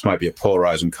this might be a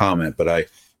polarizing comment, but I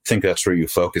think that's where you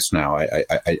focus now.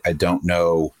 I don't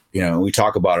know. We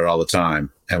talk about it all the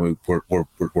time, and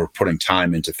we're putting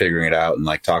time into figuring it out and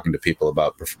like talking to people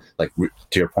about, like,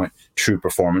 to your point, true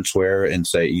performance wear and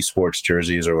say esports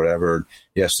jerseys or whatever.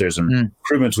 Yes, there's some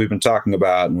improvements we've been talking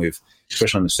about, and we've,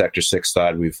 especially on the Sector 6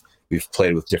 side, we've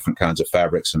played with different kinds of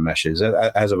fabrics and meshes,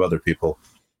 as have other people.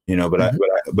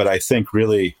 But I think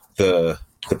really the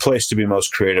place to be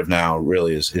most creative now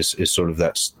really is sort of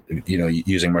that,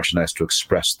 using merchandise to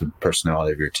express the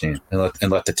personality of your team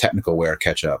and let the technical wear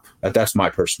catch up. That's my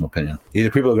personal opinion.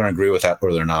 Either people are going to agree with that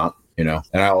or they're not, and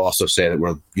I'll also say that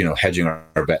we're, hedging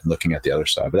our bet and looking at the other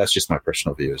side. But that's just my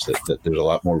personal view, is that there's a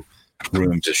lot more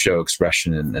room to show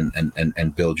expression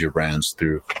and build your brands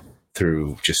through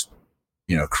just,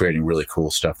 creating really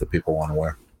cool stuff that people want to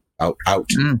wear out,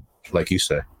 like you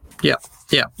say. Yeah.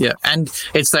 And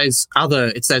it's those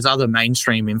other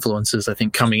mainstream influencers, I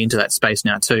think, coming into that space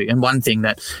now too. And one thing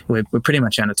that we're pretty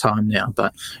much out of time now,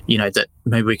 but, that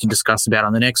maybe we can discuss about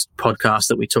on the next podcast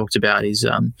that we talked about is,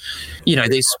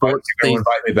 these sports. Invite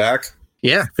me back?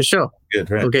 Yeah, for sure. Good,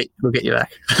 right. We'll get you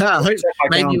back.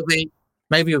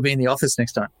 Maybe you'll be in the office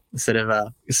next time instead of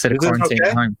quarantining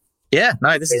at home. Yeah,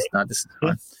 this is fine.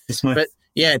 But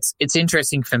yeah, it's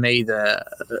interesting for me, the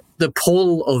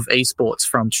pull of esports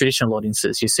from traditional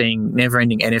audiences. You're seeing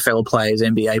never-ending NFL players,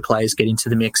 NBA players get into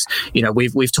the mix.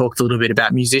 We've talked a little bit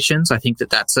about musicians. I think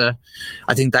that's a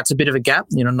bit of a gap.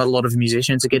 Not a lot of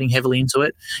musicians are getting heavily into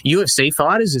it. UFC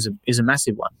fighters is a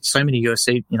massive one. So many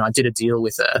UFC. I did a deal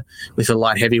with a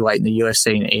light heavyweight in the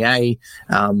UFC and EA.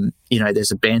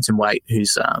 There's a bantamweight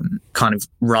who's kind of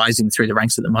rising through the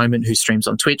ranks at the moment, who streams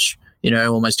on Twitch,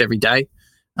 almost every day.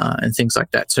 And things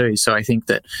like that too. So I think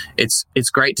that it's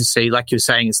great to see, like you're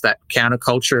saying, it's that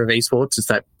counterculture of esports. It's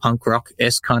that punk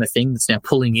rock-esque kind of thing that's now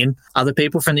pulling in other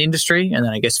people from the industry. And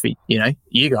then I guess for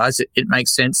you guys, it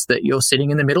makes sense that you're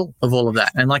sitting in the middle of all of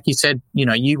that. And like you said,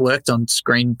 you worked on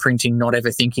screen printing, not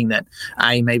ever thinking that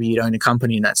A, maybe you'd own a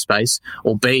company in that space,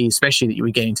 or B, especially that you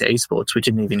would get into esports, which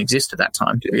didn't even exist at that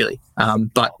time, really.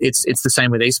 But it's the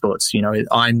same with esports.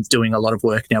 I'm doing a lot of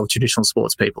work now with traditional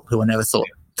sports people who I never thought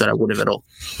I would have at all.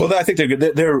 Well, I think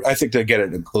I think they get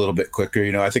it a little bit quicker.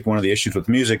 I think one of the issues with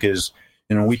music is,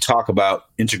 we talk about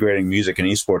integrating music and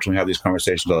esports, and we have these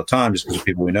conversations all the time just because of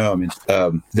people we know. I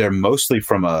mean, they're mostly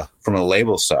from a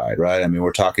label side, right? I mean,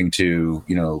 we're talking to,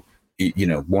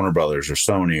 Warner Brothers or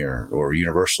Sony or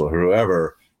Universal or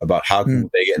whoever about how can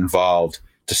they get involved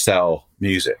to sell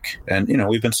music. And,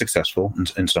 we've been successful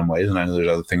in some ways, and I know there's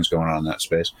other things going on in that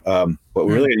space. What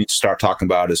we really need to start talking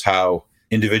about is how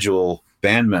individual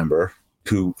band member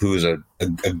who is a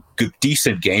good,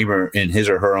 decent gamer in his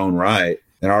or her own right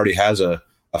and already has a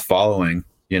following,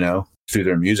 through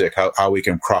their music, how we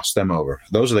can cross them over.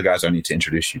 Those are the guys I need to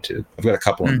introduce you to. I've got a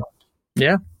couple of them.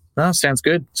 Yeah. No, sounds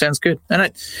good.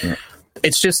 And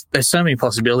it's just, there's so many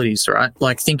possibilities, right?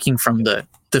 Like thinking from the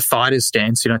fighter's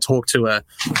stance, talking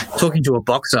to a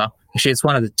boxer. Actually, it's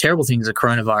one of the terrible things of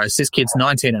coronavirus. This kid's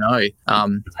 19-0,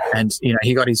 and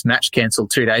he got his match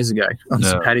cancelled 2 days ago on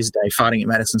St. Paddy's Day, fighting at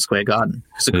Madison Square Garden,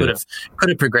 because it could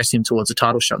have progressed him towards a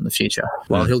title shot in the future.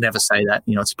 Well, he'll never say that,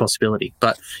 it's a possibility.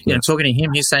 But talking to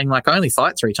him, he's saying like, I only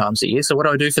fight 3 times a year, so what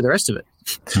do I do for the rest of it?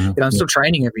 I'm still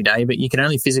training every day, but you can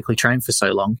only physically train for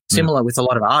so long. Similar with a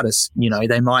lot of artists,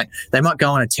 they might go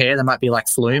on a tear. They might be like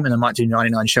Flume, and they might do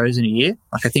 99 shows in a year.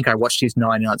 Like I think I watched his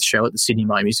 99th show at the Sydney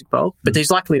My Music Bowl, but he's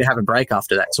likely to have a break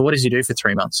after that. So what does he do for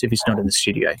 3 months if he's not in the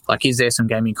studio? Like, is there some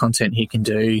gaming content he can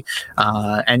do?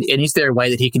 And is there a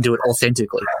way that he can do it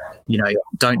authentically?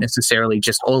 Don't necessarily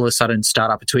just all of a sudden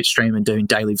start up a Twitch stream and doing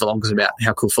daily vlogs about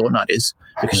how cool Fortnite is,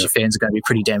 because your fans are going to be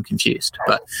pretty damn confused.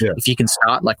 But if you can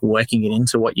start like working it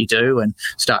into what you do and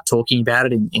start talking about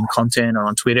it in content or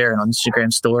on Twitter and on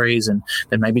Instagram stories, and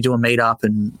then maybe do a meetup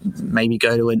and maybe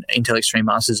go to an Intel Extreme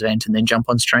Masters event and then jump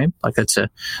on stream, like that's a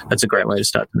great way to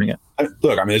start doing it.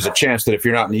 Look, I mean, there's a chance that if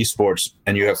you're not in esports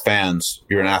and you have fans,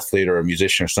 you're an athlete or a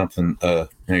musician or something,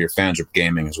 your fans are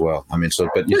gaming as well. I mean,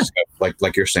 but you just got,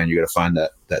 like you're saying, you got to find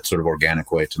that sort of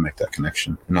organic way to make that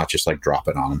connection, not just like drop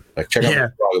it on them. Like check out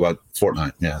the blog about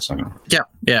Fortnite.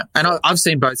 Yeah. And I've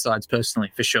seen both sides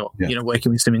personally, for sure.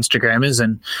 Working with some Instagrammers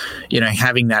and,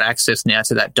 having that access now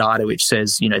to that data, which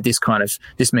says,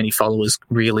 this many followers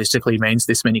realistically means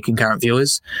this many concurrent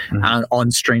viewers on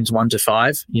streams 1 to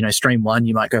 5. Stream 1,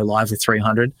 you might go live with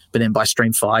 300, but then by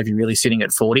stream 5, you're really sitting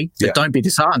at 40. But don't be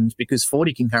disheartened, because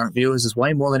 40 concurrent viewers is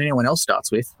way more than anyone else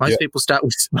starts with. Most people start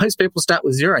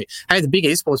with 0. Hey, the Big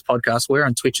Esports Podcast, we're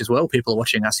on Twitch as well. People are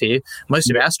watching us here.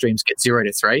 Most of our streams get 0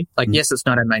 to 3. Like, yes, it's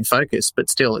not our main focus, but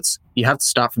still, you have to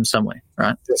start from somewhere,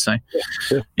 right? So,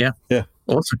 yeah.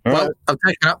 Awesome. All right.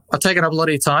 I've taken up a lot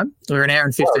of your time. We're an hour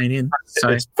and 15 in. So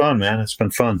it's fun, man. It's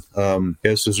been fun.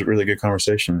 This was a really good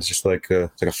conversation. It's just like a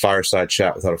fireside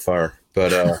chat without a fire.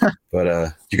 But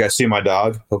you guys see my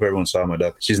dog? Hope everyone saw my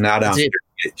dog. She's now downstairs.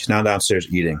 She's now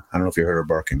downstairs eating. I don't know if you heard her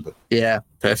barking, but yeah,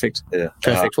 perfect. Yeah,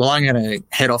 perfect. Well, I'm going to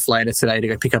head off later today to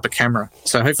go pick up a camera.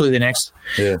 So hopefully the next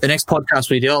podcast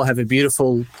we do, I'll have a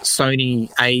beautiful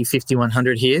Sony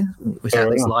A5100 here without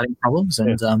these lighting problems,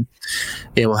 and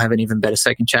we'll have an even better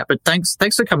second chat. But thanks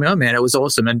for coming on, man. It was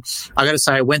awesome, and I got to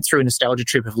say, I went through a nostalgia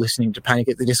trip of listening to Panic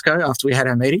at the Disco after we had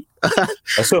our meeting.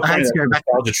 That's so funny. That's a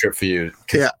nostalgia trip for you.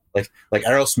 Yeah. Like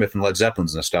Aerosmith and Led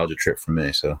Zeppelin's a nostalgia trip for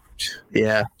me. So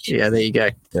yeah, there you go.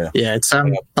 Yeah, it's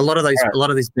a lot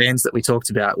of these bands that we talked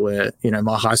about were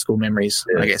my high school memories.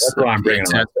 I guess that's why I'm bringing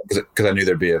them up, because I knew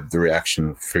there'd be the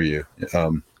reaction for you.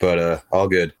 But all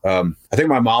good. I think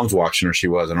my mom's watching, or she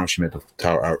was. I don't know if she made the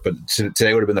tower out, but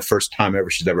today would have been the first time ever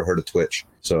she's ever heard of Twitch.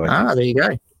 So there you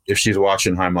go. If she's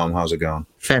watching, hi mom, how's it going?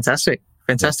 Fantastic.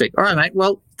 All right, mate.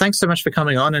 Well, thanks so much for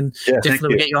coming on, and definitely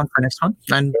we'll get you on for the next one.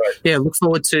 And look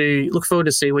forward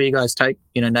to see where you guys take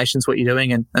Nations, what you're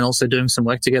doing, and also doing some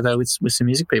work together with some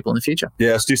music people in the future.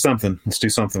 Yeah, let's do something.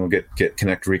 We'll get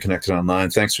reconnected online.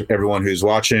 Thanks for everyone who's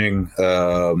watching,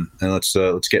 and let's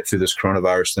get through this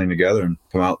coronavirus thing together and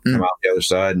come out the other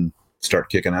side and start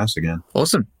kicking ass again.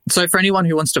 Awesome. So for anyone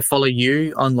who wants to follow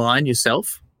you online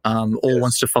yourself, or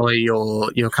wants to follow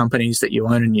your companies that you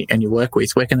own and you work with,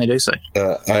 where can they do so?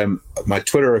 My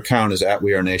Twitter account is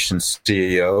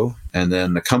 @WeAreNationsCEO, and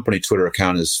then the company Twitter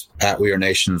account is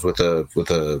 @WeAreNations with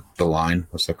the line.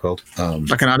 What's that called?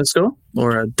 Like an underscore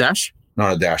or a dash?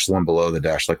 Not a dash. The one below the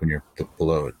dash, like when you're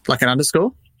below it. Like an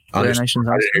underscore.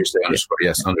 Underscore. I didn't underscore.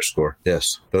 Yes, underscore.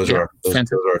 Yes, those are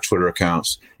our Twitter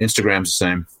accounts. Instagram's the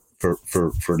same.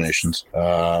 for nations.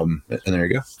 And there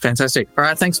you go. Fantastic. All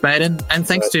right. Thanks, Maiden. And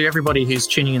thanks to everybody who's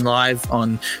tuning in live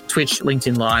on Twitch,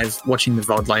 LinkedIn Live, watching the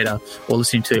VOD later, or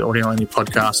listening to the audio only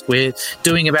podcast. We're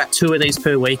doing about 2 of these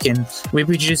per week, and we're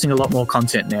producing a lot more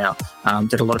content now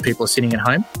that a lot of people are sitting at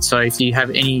home. So if you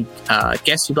have any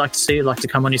guests you'd like to see, like to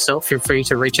come on yourself, feel free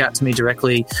to reach out to me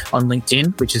directly on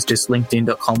LinkedIn, which is just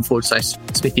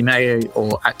linkedin.com/Smithy May,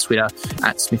 or at Twitter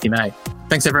 @Smithy May.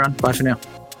 Thanks, everyone. Bye for now.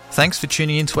 Thanks for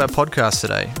tuning into our podcast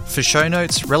today. For show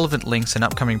notes, relevant links and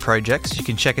upcoming projects, you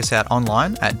can check us out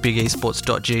online at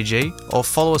bigesports.gg or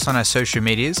follow us on our social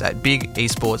medias at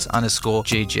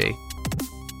bigesports_GG.